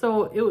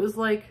 So it was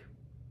like,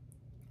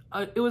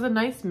 it was a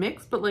nice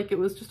mix, but like it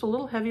was just a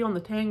little heavy on the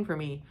tang for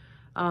me.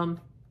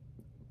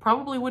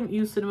 Probably wouldn't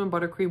use cinnamon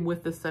buttercream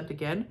with this scent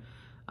again.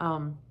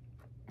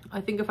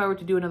 I think if I were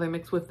to do another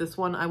mix with this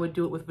one, I would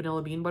do it with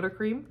vanilla bean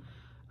buttercream,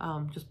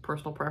 just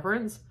personal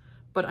preference.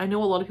 But I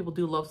know a lot of people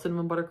do love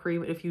cinnamon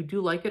buttercream. If you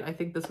do like it, I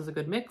think this is a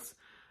good mix.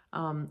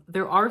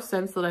 There are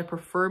scents that I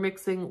prefer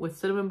mixing with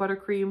cinnamon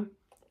buttercream.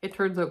 It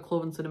turns out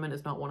cloven cinnamon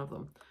is not one of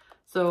them.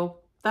 So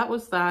that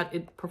was that.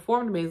 It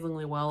performed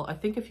amazingly well. I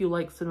think if you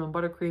like cinnamon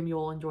buttercream,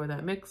 you'll enjoy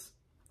that mix.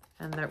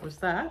 And that was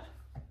that.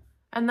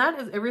 And that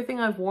is everything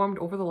I've warmed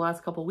over the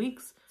last couple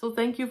weeks. So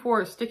thank you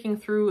for sticking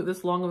through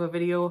this long of a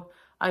video.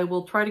 I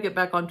will try to get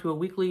back onto a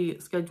weekly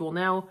schedule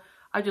now.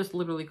 I just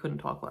literally couldn't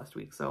talk last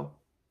week, so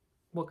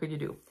what could you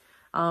do?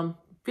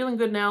 Feeling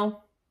good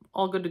now,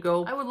 all good to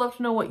go. I would love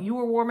to know what you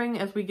are warming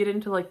as we get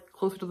into like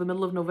closer to the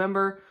middle of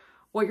November,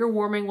 what you're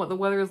warming, what the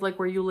weather is like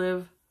where you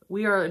live.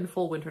 We are in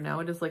full winter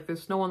now. It is like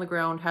there's snow on the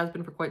ground, has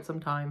been for quite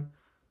some time.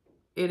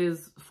 It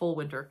is full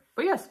winter.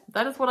 But yes,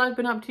 that is what I've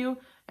been up to,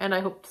 and I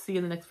hope to see you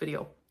in the next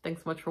video.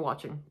 Thanks so much for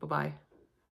watching. Bye-bye.